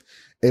he is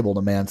able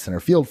to man center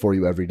field for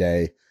you every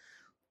day.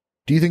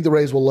 Do you think the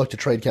Rays will look to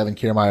trade Kevin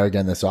Kiermaier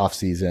again this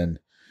offseason?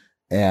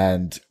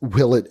 And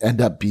will it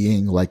end up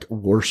being like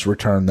worse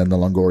return than the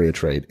Longoria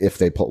trade if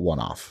they put one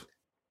off?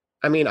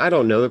 I mean, I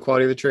don't know the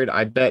quality of the trade.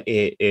 I bet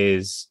it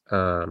is.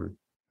 I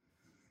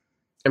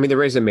mean, the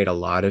Rays have made a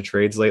lot of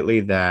trades lately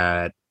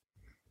that,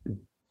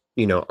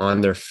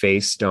 on their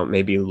face don't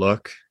maybe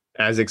look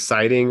as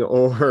exciting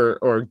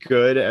or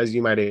good as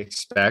you might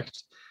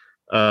expect.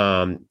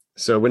 So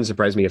it wouldn't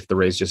surprise me if the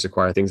Rays just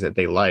acquire things that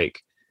they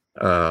like.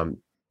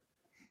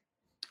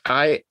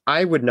 I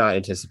would not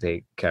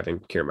anticipate Kevin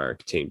Kiermaier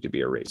continuing to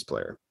be a Rays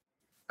player.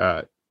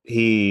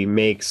 He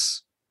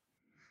makes,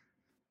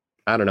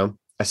 I don't know,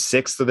 a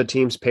sixth of the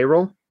team's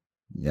payroll.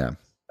 Yeah.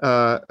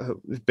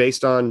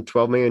 Based on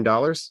 $12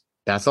 million.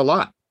 That's a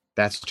lot.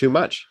 That's too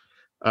much.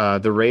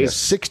 The Rays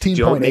 16.8%.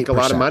 don't make a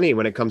lot of money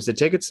when it comes to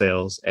ticket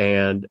sales,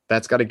 and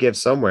that's got to give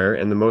somewhere.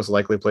 And the most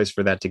likely place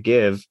for that to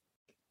give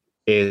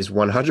is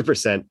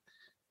 100%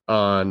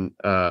 on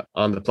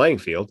the playing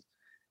field.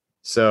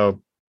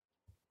 So,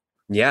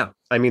 yeah,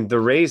 I mean, the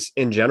Rays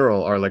in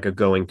general are like a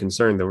going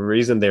concern. The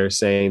reason they're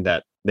saying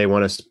that they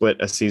want to split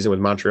a season with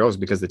Montreal is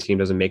because the team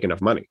doesn't make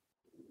enough money.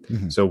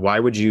 Mm-hmm. So why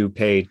would you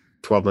pay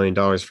 $12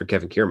 million for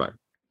Kevin Kiermaier?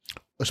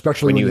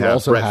 Especially when you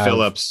have Brett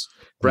Phillips.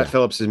 Brett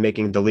Phillips is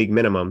making the league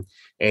minimum,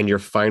 and your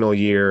final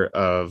year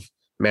of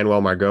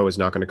Manuel Margot is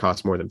not going to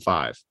cost more than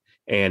 $5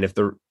 million.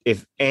 And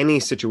if any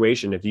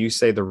situation, if you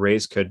say the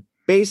Rays could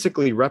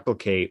basically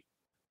replicate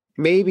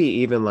maybe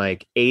even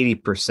like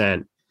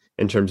 80%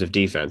 in terms of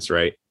defense,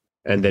 right?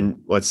 And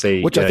then let's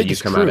say which I think is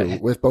true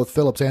with both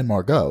Phillips and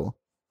Margot.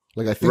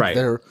 Like I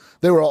think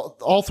they were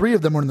all three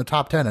of them were in the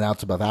top 10 and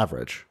outs above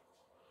average.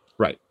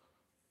 Right.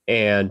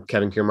 And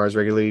Kevin Kiermaier is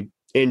regularly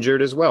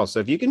injured as well. So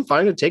if you can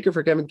find a taker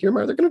for Kevin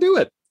Kiermaier, they're going to do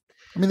it.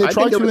 I mean, they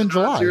tried to in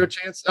July. Zero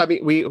chance. I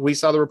mean, we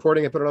saw the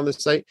reporting. I put it on the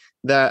site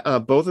that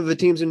both of the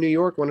teams in New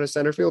York wanted a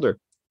center fielder.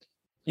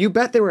 You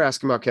bet they were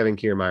asking about Kevin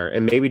Kiermaier,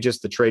 and maybe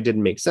just the trade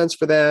didn't make sense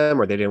for them,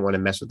 or they didn't want to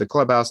mess with the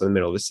clubhouse in the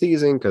middle of the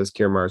season because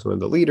Kiermaier is one of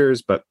the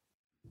leaders. But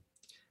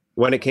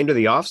when it came to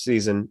the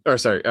offseason,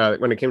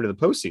 when it came to the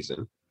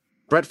postseason,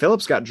 Brett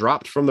Phillips got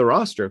dropped from the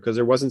roster because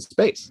there wasn't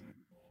space.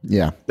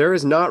 Yeah. There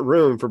is not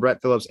room for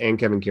Brett Phillips and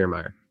Kevin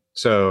Kiermaier.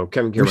 So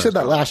Kevin Kiermaier. We said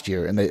that last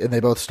year, and they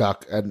both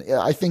stuck. And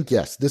I think,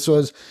 yes, this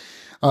was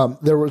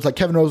there was like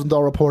Kevin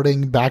Rosenthal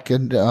reporting back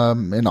in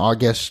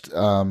August,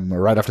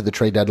 right after the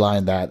trade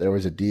deadline, that there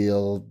was a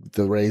deal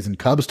the Rays and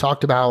Cubs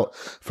talked about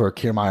for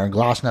Kiermaier and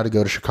Glasnow to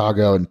go to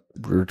Chicago and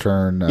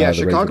return.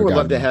 Chicago would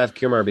love to have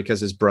Kiermaier because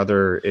his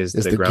brother is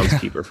the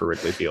groundskeeper for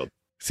Wrigley Field.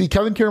 See,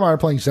 Kevin Kiermaier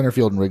playing center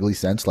field in Wrigley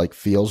sense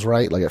feels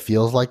right. Like it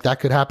feels like that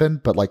could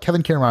happen, but like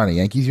Kevin Kiermaier in a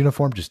Yankees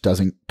uniform just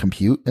doesn't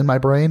compute in my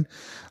brain.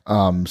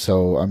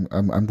 So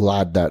I'm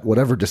glad that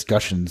whatever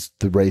discussions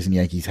the Rays and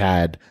Yankees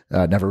had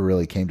never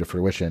really came to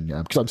fruition,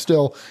 because I'm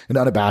still an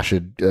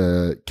unabashed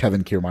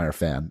Kevin Kiermaier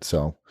fan.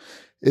 So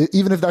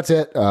even if that's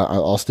it,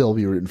 I'll still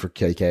be rooting for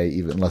KK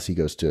even unless he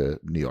goes to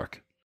New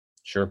York.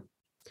 Sure.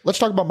 Let's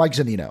talk about Mike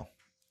Zunino.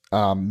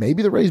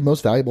 Maybe the Rays'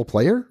 most valuable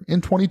player in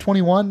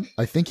 2021.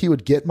 I think he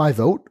would get my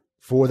vote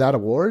for that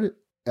award.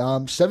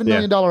 $7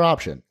 million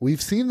option.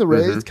 We've seen the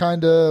Rays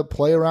kind of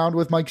play around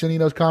with Mike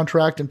Zunino's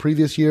contract in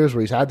previous years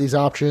where he's had these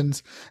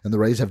options, and the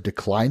Rays have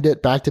declined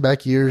it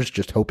back-to-back years,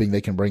 just hoping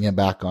they can bring him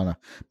back on a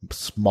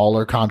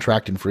smaller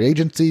contract in free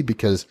agency,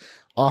 because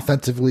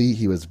offensively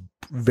he was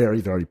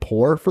very, very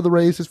poor for the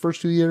Rays his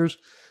first 2 years.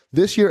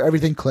 This year,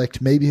 everything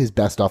clicked. Maybe his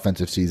best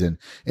offensive season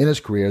in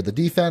his career. The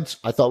defense,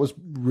 I thought, was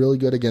really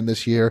good again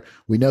this year.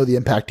 We know the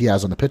impact he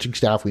has on the pitching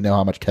staff. We know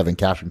how much Kevin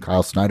Cash and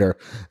Kyle Snyder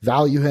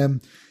value him.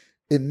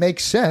 It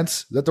makes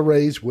sense that the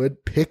Rays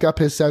would pick up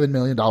his $7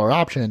 million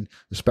option,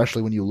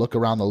 especially when you look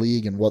around the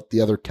league and what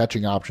the other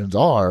catching options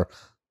are.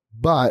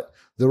 But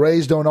the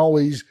Rays don't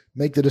always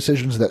make the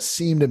decisions that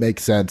seem to make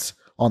sense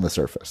on the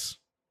surface.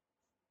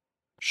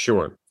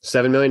 Sure.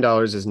 $7 million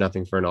is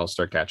nothing for an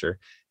all-star catcher.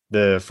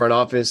 The front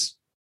office,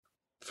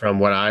 from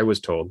what I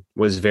was told,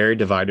 was very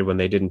divided when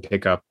they didn't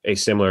pick up a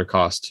similar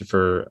cost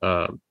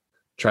for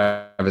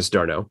Travis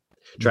d'Arnaud.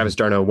 Travis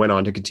d'Arnaud went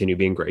on to continue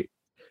being great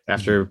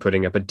after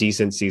putting up a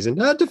decent season.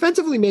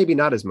 Defensively, maybe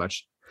not as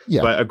much,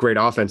 but a great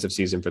offensive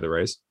season for the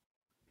Rays.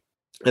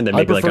 And then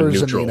maybe like a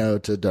neutral.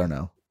 Zunino to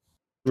d'Arnaud.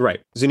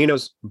 Right.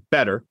 Zunino's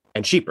better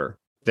and cheaper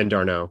than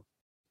d'Arnaud.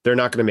 They're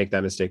not going to make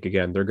that mistake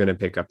again. They're going to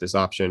pick up this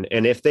option.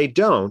 And if they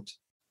don't,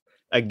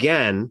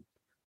 again,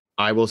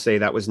 I will say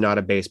that was not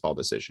a baseball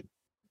decision.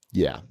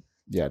 Yeah,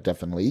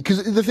 definitely.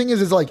 Because the thing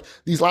is like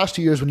these last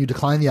 2 years when you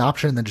decline the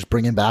option and then just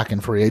bring him back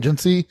in free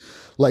agency,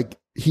 like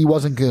he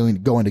wasn't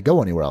going to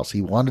go anywhere else.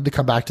 He wanted to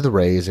come back to the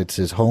Rays. It's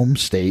his home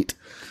state.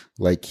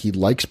 Like he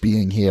likes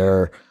being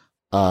here.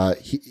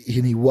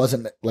 He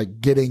wasn't like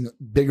getting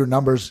bigger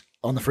numbers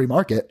on the free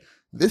market.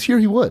 This year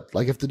he would.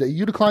 Like if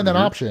you decline that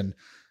option,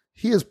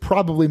 he is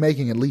probably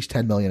making at least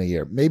 $10 million a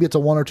year. Maybe it's a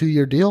 1 or 2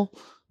 year deal,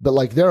 but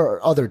like there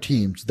are other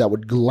teams that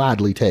would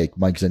gladly take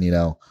Mike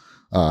Zunino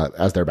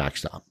as their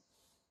backstop.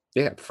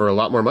 Yeah, for a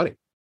lot more money.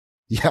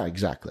 Yeah,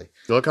 exactly.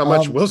 Look how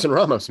much Wilson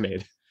Ramos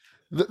made.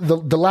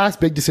 The last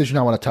big decision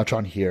I want to touch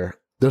on here,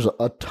 there's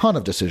a ton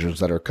of decisions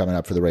that are coming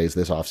up for the Rays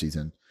this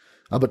offseason.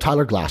 But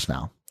Tyler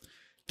Glasnow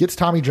gets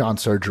Tommy John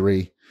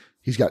surgery.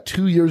 He's got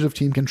 2 years of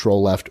team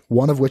control left,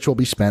 one of which will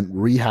be spent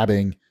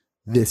rehabbing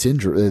this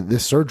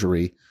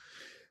surgery.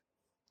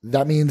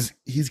 That means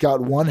he's got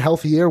 1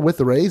 healthy year with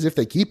the Rays if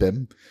they keep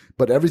him.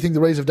 But everything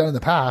the Rays have done in the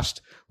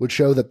past would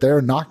show that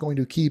they're not going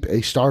to keep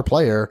a star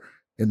player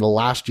in the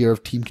last year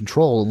of team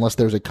control unless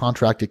there's a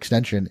contract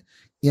extension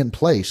in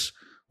place.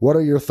 What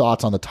are your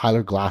thoughts on the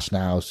Tyler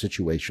Glasnow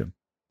situation?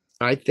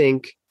 I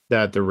think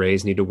that the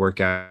Rays need to work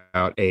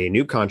out a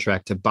new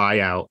contract to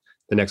buy out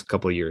the next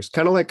couple of years,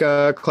 kind of like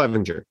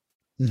Clevinger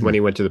when he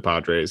went to the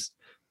Padres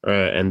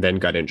and then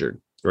got injured,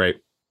 right?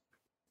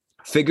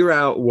 Figure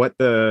out what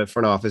the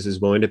front office is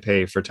willing to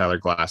pay for Tyler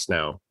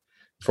Glasnow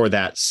for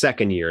that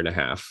second year and a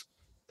half.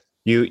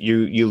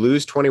 You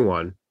lose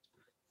 21.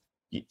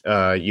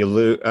 You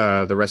lose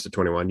the rest of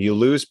 21. You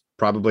lose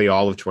probably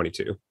all of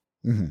 22.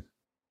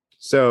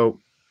 So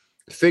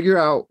figure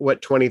out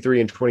what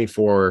 23 and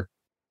 24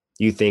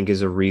 you think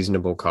is a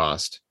reasonable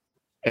cost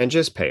and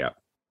just pay up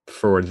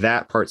for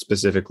that part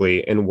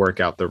specifically and work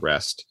out the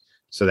rest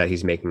so that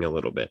he's making a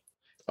little bit.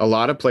 A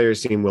lot of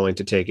players seem willing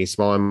to take a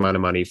small amount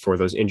of money for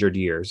those injured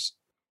years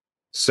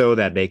so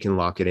that they can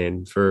lock it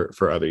in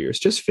for other years.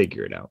 Just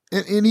figure it out.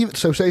 And even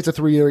so, say it's a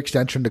 3-year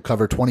extension to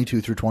cover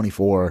 22 through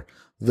 24.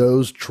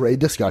 Those trade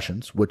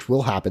discussions, which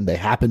will happen, they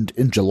happened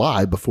in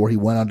July before he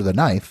went under the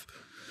knife.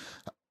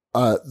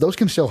 Those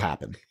can still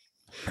happen.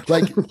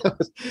 Like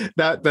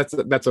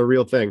that's a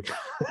real thing.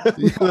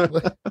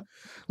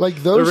 Like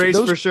those, the Rays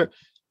those, for sure.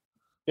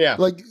 Yeah.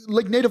 Like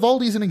Nate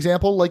Eovaldi's an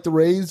example. Like the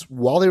Rays,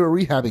 while they were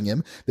rehabbing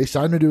him, they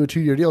signed him to a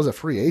 2-year deal as a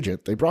free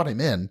agent. They brought him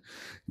in,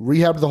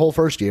 rehabbed the whole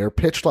first year,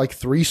 pitched like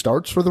 3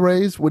 starts for the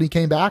Rays when he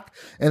came back,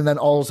 and then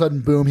all of a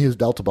sudden, boom, he was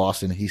dealt to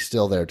Boston. He's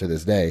still there to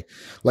this day.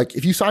 Like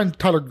if you signed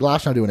Tyler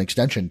Glasnow to an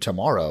extension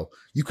tomorrow,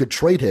 you could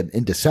trade him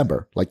in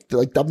December. Like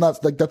I'm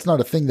not like that's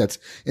not a thing that's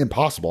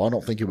impossible. I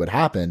don't think it would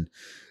happen.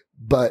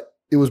 But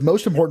it was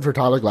most important for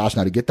Tyler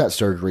Glasnow to get that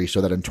surgery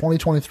so that in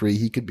 2023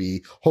 he could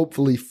be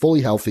hopefully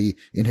fully healthy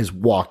in his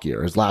walk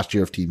year, his last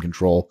year of team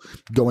control,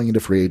 going into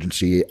free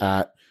agency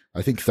at,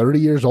 I think 30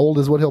 years old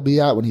is what he'll be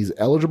at when he's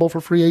eligible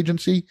for free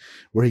agency,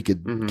 where he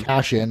could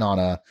cash in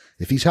on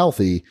if he's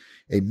healthy,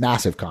 a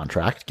massive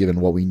contract, given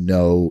what we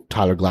know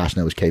Tyler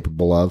Glasnow is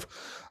capable of.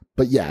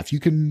 But yeah, if you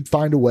can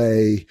find a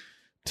way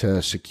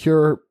to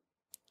secure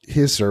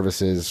his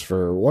services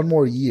for one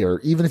more year,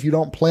 even if you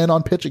don't plan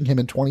on pitching him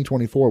in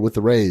 2024 with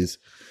the Rays,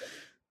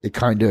 it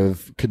kind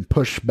of can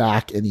push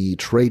back any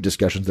trade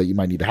discussions that you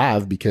might need to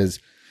have, because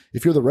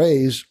if you're the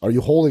Rays, are you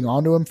holding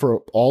on to him for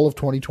all of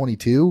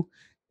 2022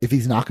 if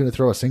he's not going to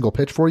throw a single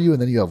pitch for you,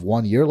 and then you have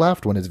 1 year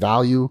left when his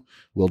value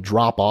will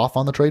drop off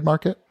on the trade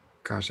market?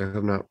 Gosh, I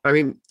hope not. I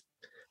mean,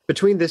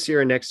 between this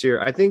year and next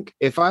year, I think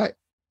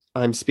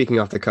I'm speaking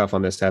off the cuff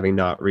on this, having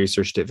not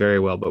researched it very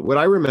well, but what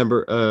I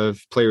remember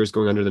of players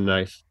going under the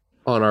knife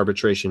on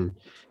arbitration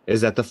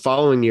is that the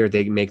following year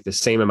they make the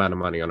same amount of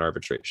money on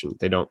arbitration.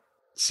 They don't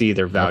see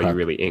their value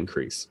really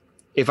increase.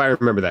 If I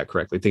remember that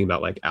correctly, thinking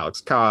about like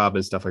Alex Cobb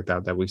and stuff like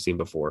that we've seen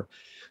before.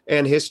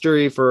 And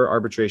history for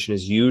arbitration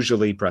is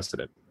usually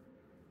precedent.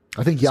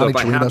 I think Yanni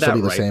Chirinos will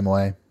be the same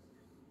way.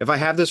 If I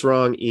have this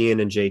wrong, Ian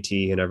and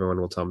JT and everyone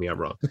will tell me I'm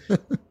wrong.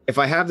 If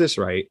I have this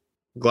right,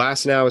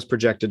 Glasnow is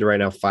projected to right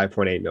now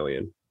 5.8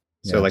 million.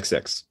 So like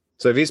 6.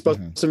 So if he's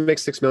supposed to make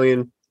 6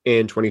 million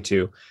in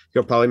 22,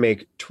 he'll probably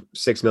make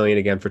 6 million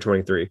again for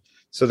 23.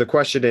 So the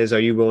question is, are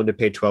you willing to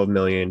pay 12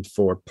 million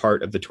for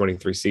part of the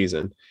 23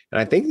 season?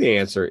 And I think the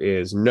answer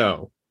is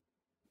no.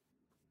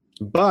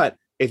 But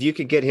if you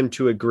could get him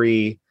to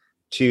agree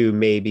to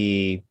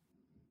maybe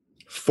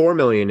 4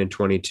 million in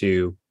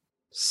 22,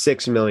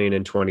 6 million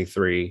in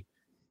 23,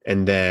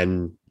 and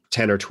then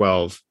 10 or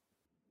 12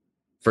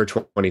 for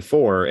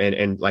 24,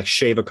 and like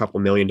shave a couple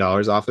 $1 million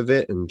off of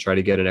it and try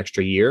to get an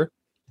extra year.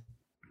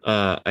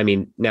 I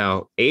mean,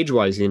 now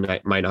age-wise, he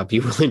might not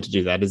be willing to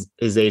do that.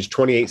 His age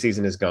 28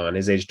 season is gone.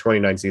 His age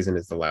 29 season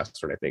is the last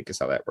one, I think, is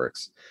how that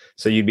works.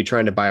 So you'd be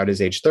trying to buy out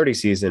his age 30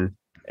 season,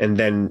 and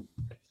then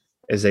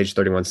his age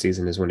 31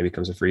 season is when he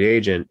becomes a free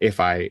agent. If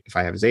I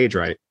have his age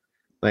right,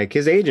 like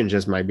his agent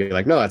just might be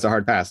like, no, that's a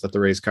hard pass. Let the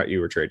Rays cut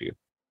you or trade you.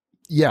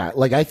 Yeah,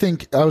 like I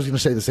think I was going to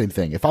say the same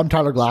thing. If I'm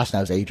Tyler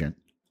Glasnow's agent,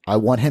 I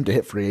want him to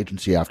hit free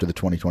agency after the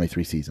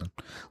 2023 season.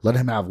 Let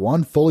him have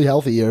one fully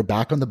healthy year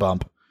back on the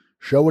bump,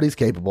 show what he's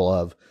capable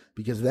of,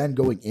 because then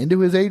going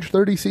into his age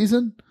 30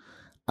 season,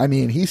 I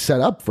mean, he's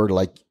set up for,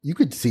 like, you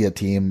could see a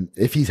team,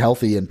 if he's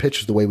healthy and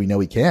pitches the way we know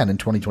he can in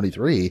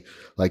 2023,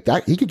 like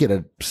that, he could get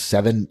a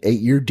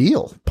 7-8 year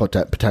deal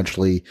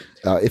potentially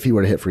if he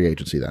were to hit free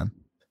agency then.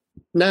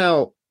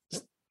 Now,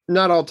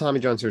 not all Tommy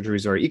John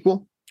surgeries are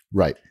equal.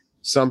 Right.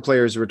 Some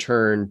players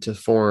return to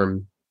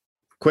form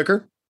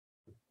quicker,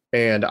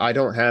 and I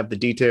don't have the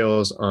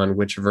details on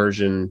which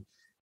version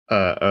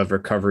of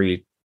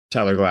recovery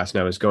Tyler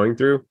Glasnow is going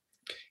through.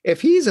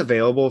 If he's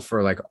available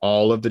for like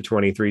all of the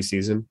 23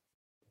 season,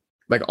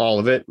 like all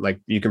of it, like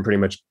you can pretty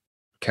much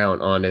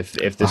count on if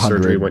the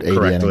surgery went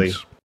correctly.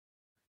 Innings.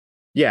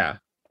 Yeah.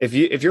 If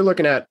you're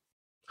looking at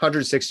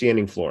 160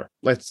 inning floor,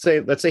 let's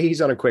say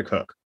he's on a quick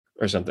hook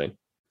or something,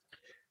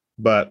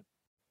 but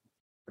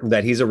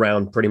that he's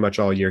around pretty much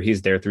all year.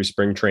 He's there through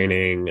spring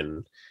training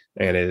and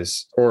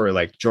is, or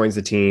like joins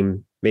the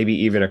team, maybe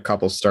even a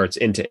couple starts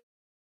into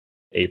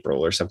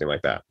April or something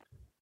like that.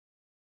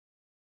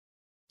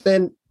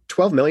 Then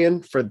 12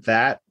 million for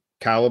that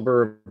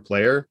caliber of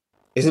player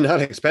is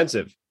not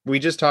expensive. We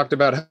just talked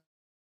about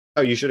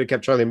how you should have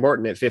kept Charlie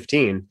Morton at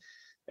 15.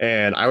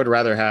 And I would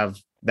rather have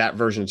that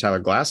version of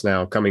Tyler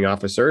Glasnow coming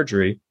off of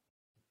surgery.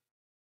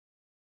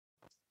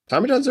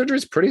 Tommy John surgery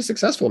is pretty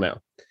successful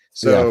now.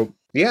 So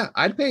yeah,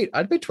 I'd pay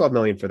 12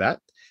 million for that.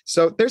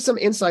 So there's some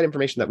inside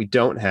information that we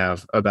don't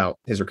have about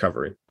his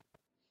recovery.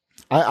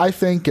 I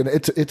think, and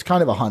it's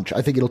kind of a hunch,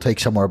 I think it'll take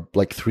somewhere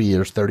like 3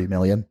 years, 30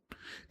 million.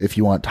 If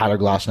you want Tyler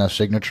Glasnow's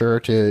signature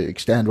to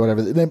extend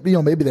whatever,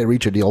 maybe they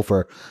reach a deal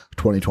for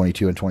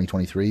 2022 and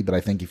 2023. But I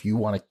think if you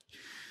want to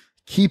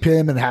keep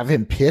him and have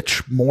him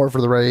pitch more for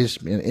the Rays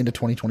into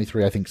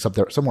 2023, I think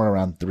somewhere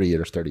around 3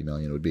 years, 30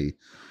 million would be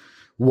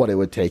what it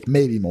would take.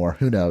 Maybe more.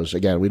 Who knows?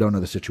 Again, we don't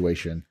know the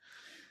situation.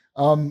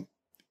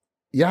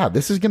 Yeah,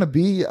 this is going to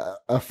be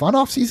a fun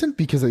off season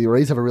because the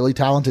Rays have a really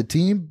talented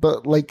team.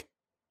 But like,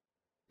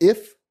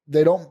 if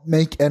they don't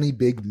make any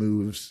big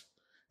moves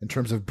in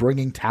terms of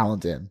bringing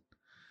talent in,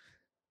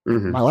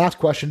 my last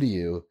question to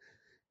you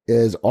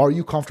is, are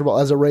you comfortable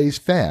as a Rays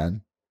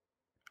fan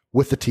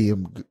with the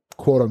team,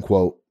 quote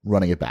unquote,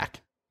 running it back?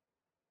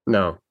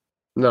 No,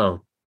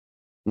 I'm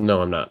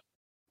not.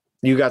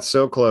 You got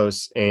so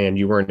close and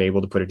you weren't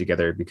able to put it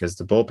together because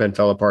the bullpen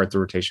fell apart, the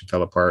rotation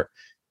fell apart.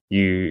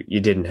 You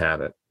didn't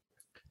have it.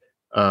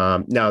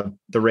 Now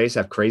the Rays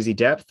have crazy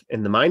depth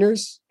in the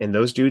minors, and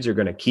those dudes are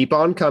going to keep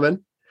on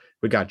coming.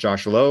 We got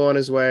Josh Lowe on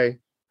his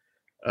way.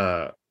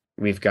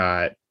 We've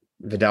got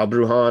Vidal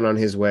Brujan on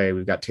his way.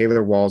 We've got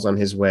Taylor Walls on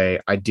his way.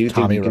 I do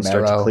think he can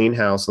start to clean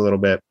house a little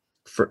bit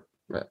for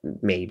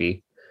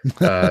maybe.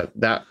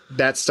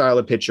 That style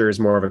of pitcher is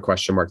more of a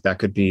question mark. That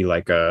could be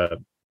like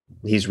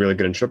he's really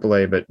good in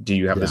AAA, but do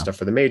you have the stuff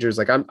for the majors?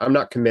 Like I'm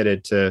not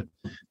committed to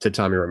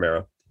Tommy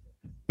Romero,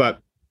 but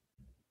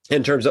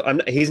in terms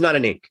of he's not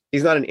an ink.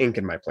 He's not an ink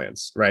in my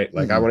plans, right?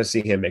 Like I want to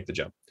see him make the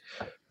jump.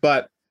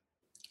 But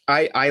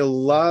I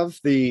love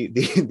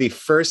the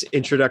first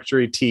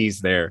introductory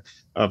tease there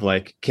of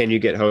like, can you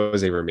get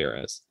Jose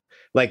Ramirez?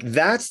 Like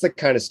that's the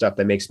kind of stuff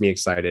that makes me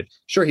excited.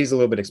 Sure, he's a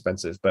little bit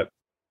expensive, but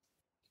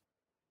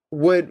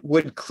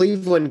would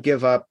Cleveland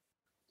give up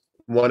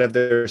one of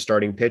their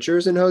starting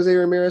pitchers in Jose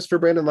Ramirez for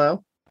Brandon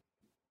Lau?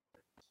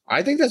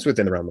 I think that's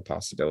within the realm of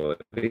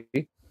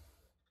possibility.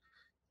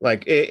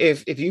 Like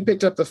if you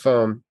picked up the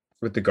phone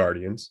with the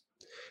Guardians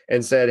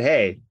and said,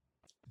 hey,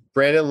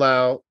 Brandon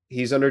Lau,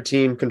 he's under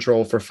team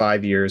control for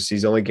 5 years.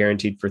 He's only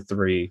guaranteed for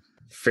 3,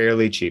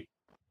 fairly cheap.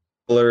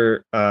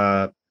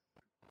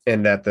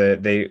 And that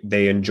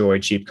they enjoy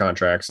cheap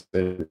contracts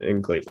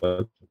in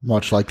Cleveland.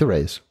 Much like the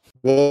Rays.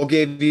 We'll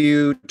give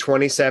you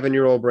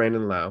 27-year-old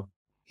Brandon Lau.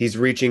 He's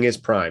reaching his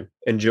prime.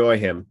 Enjoy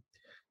him.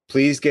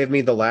 Please give me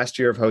the last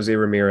year of Jose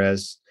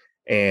Ramirez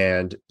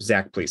and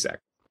Zach Plesac.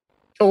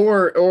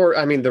 Or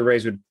I mean, the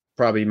Rays would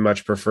probably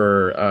much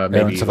prefer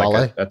maybe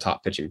like a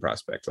top pitching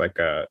prospect, like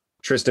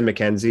Tristan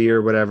McKenzie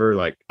or whatever.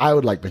 Like I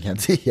would like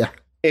McKenzie, yeah.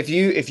 If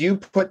you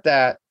put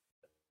that,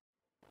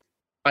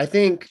 I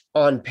think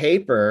on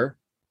paper,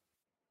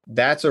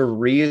 that's a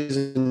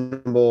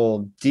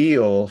reasonable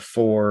deal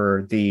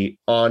for the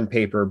on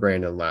paper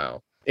Brandon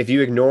Lau. If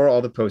you ignore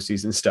all the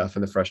postseason stuff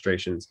and the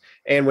frustrations,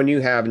 and when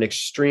you have an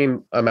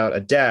extreme amount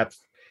of depth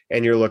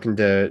and you're looking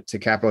to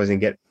capitalize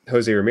and get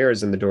Jose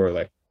Ramirez in the door,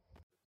 like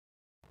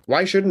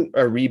why shouldn't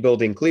a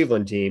rebuilding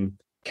Cleveland team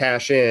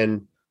cash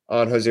in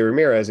on Jose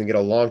Ramirez and get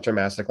a long-term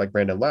asset like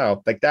Brandon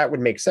Lau? Like that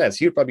would make sense.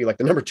 He would probably be like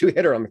the number 2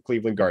 hitter on the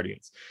Cleveland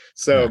Guardians.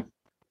 So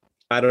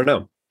I don't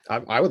know.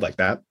 I would like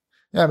that.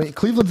 Yeah, I mean,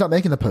 Cleveland's not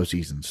making the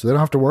postseason, so they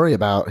don't have to worry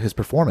about his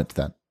performance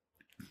then.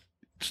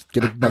 Just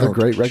get another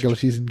great regular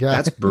season guy.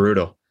 That's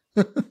brutal.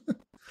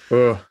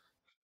 Oh,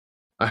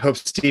 I hope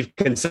Steve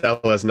Kinsella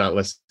is not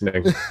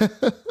listening.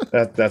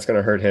 That's going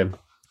to hurt him.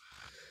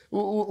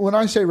 When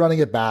I say running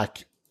it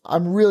back,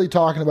 I'm really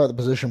talking about the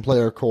position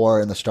player core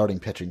and the starting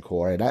pitching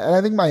core. And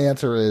I think my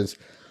answer is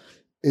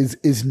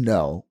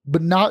no,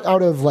 but not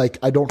out of like,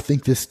 I don't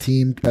think this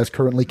team as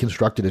currently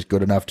constructed is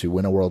good enough to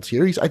win a World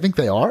Series. I think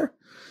they are.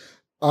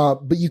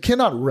 But you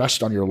cannot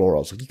rest on your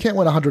laurels. Like you can't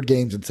win 100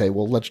 games and say,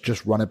 well, let's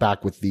just run it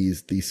back with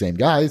these same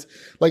guys.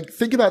 Like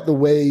think about the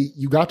way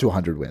you got to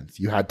 100 wins.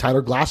 You had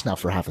Tyler Glasnow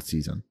for half a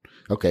season.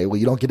 Okay, well,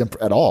 you don't get him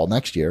at all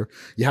next year.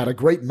 You had a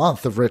great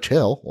month of Rich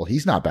Hill. Well,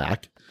 he's not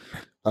back.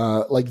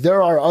 Like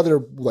there are other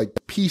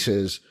like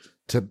pieces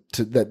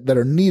that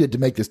are needed to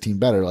make this team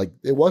better. Like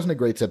it wasn't a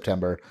great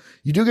September.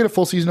 You do get a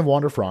full season of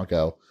Wander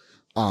Franco.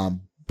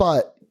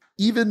 But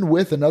even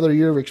with another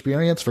year of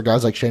experience for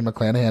guys like Shane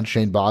McClanahan,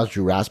 Shane Baz,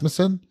 Drew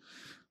Rasmussen,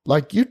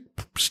 like you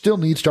still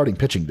need starting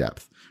pitching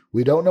depth.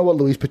 We don't know what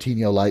Luis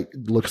Patino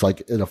looks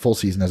like in a full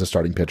season as a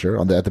starting pitcher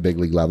at the big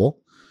league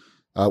level.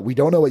 We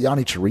don't know what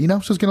Yanni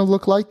Chirinos is going to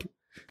look like.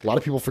 A lot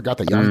of people forgot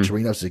that Yanni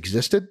Chirinos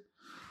existed.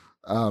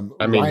 I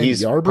mean, Ryan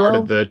he's Yarbrough, part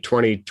of the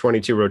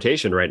 2022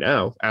 rotation right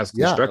now as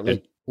constructed.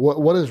 Like,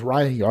 what is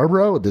Ryan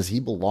Yarbrough? Does he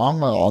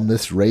belong on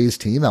this Rays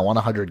team that won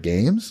 100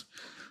 games?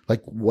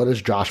 Like, what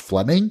is Josh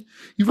Fleming?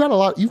 You've got a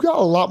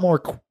lot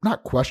more,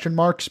 not question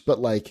marks, but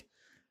like,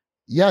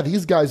 yeah,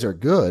 these guys are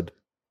good,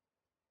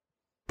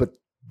 but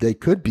they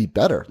could be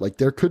better. Like,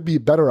 there could be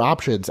better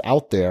options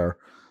out there.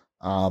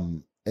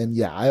 And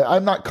yeah,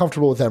 I'm not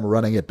comfortable with them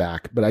running it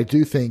back, but I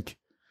do think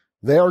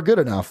they are good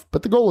enough.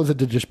 But the goal isn't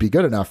to just be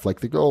good enough. Like,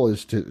 the goal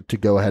is to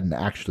go ahead and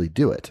actually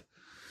do it.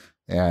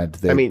 And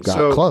they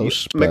got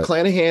close.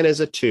 McClanahan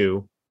is a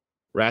 2,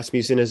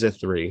 Rasmussen is a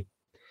 3.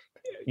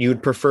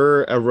 You'd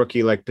prefer a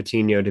rookie like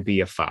Patino to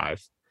be a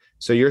 5.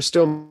 So you're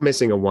still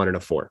missing a 1 and a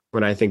 4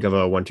 when I think of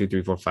a 1, 2,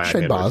 3, 4, 5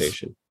 hand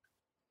rotation.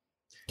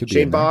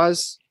 Shane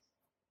Baz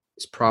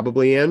is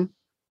probably in.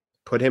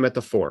 Put him at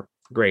the 4.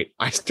 Great.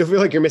 I still feel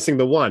like you're missing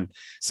the 1.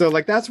 So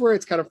like that's where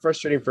it's kind of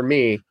frustrating for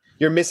me.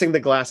 You're missing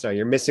the Glasnow.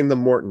 You're missing the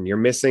Morton. You're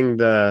missing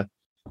the,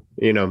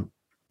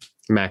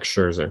 Max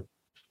Scherzer.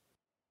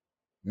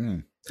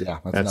 Yeah,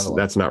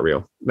 that's not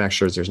real. Max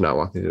Scherzer's not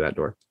walking through that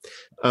door.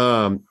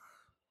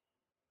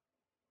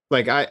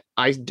 Like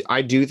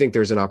I do think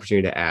there's an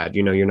opportunity to add.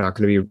 You're not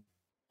going to be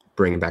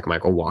bringing back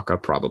Michael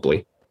Wacha,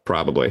 probably.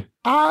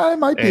 I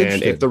might be.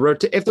 And if the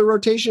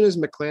rotation is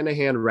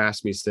McClanahan,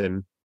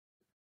 Rasmussen,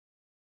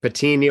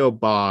 Patino,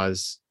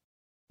 Baz,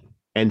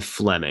 and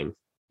Fleming,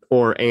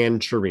 and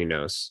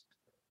Chirinos,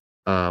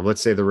 let's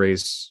say the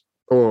Rays,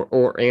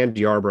 and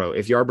Yarbrough.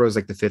 If Yarbrough is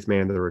like the 5th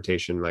man of the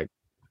rotation, like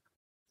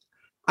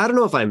I don't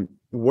know if I'm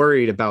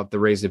worried about the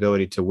Rays'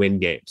 ability to win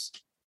games.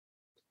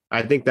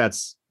 I think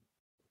that's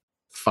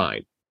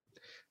fine.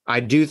 I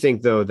do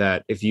think, though,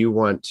 that if you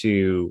want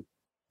to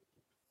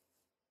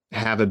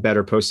have a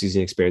better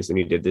postseason experience than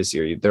you did this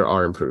year, there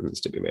are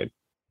improvements to be made.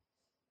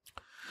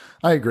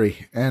 I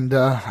agree, and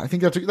I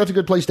think that's a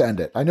good place to end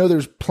it. I know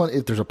there's plenty.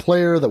 If there's a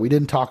player that we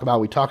didn't talk about,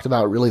 we talked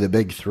about really the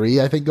big three,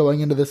 I think,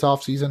 going into this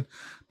offseason.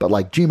 But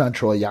like Ji-Man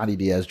Choi, Yandy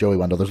Diaz, Joey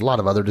Wendell, there's a lot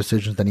of other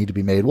decisions that need to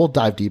be made. We'll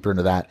dive deeper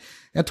into that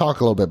and talk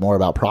a little bit more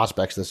about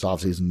prospects this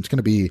offseason. It's going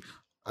to be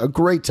a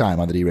great time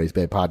on the D-Rays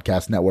Bay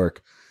Podcast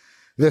Network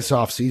this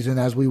offseason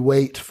as we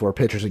wait for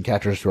pitchers and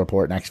catchers to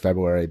report next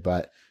February.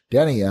 But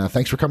Danny,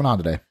 thanks for coming on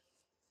today.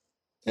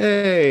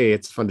 Hey,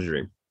 it's fun to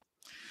dream.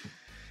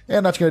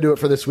 And that's going to do it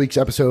for this week's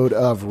episode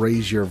of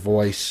Raise Your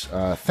Voice.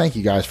 Thank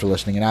you guys for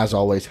listening. And as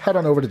always, head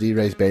on over to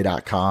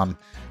draysbay.com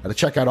to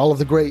check out all of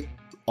the great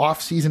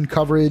off-season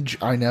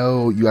coverage. I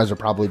know you guys are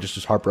probably just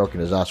as heartbroken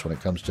as us when it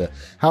comes to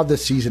how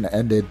this season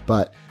ended,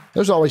 but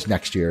there's always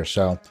next year.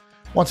 So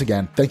once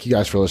again, thank you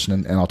guys for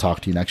listening, and I'll talk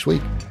to you next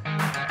week.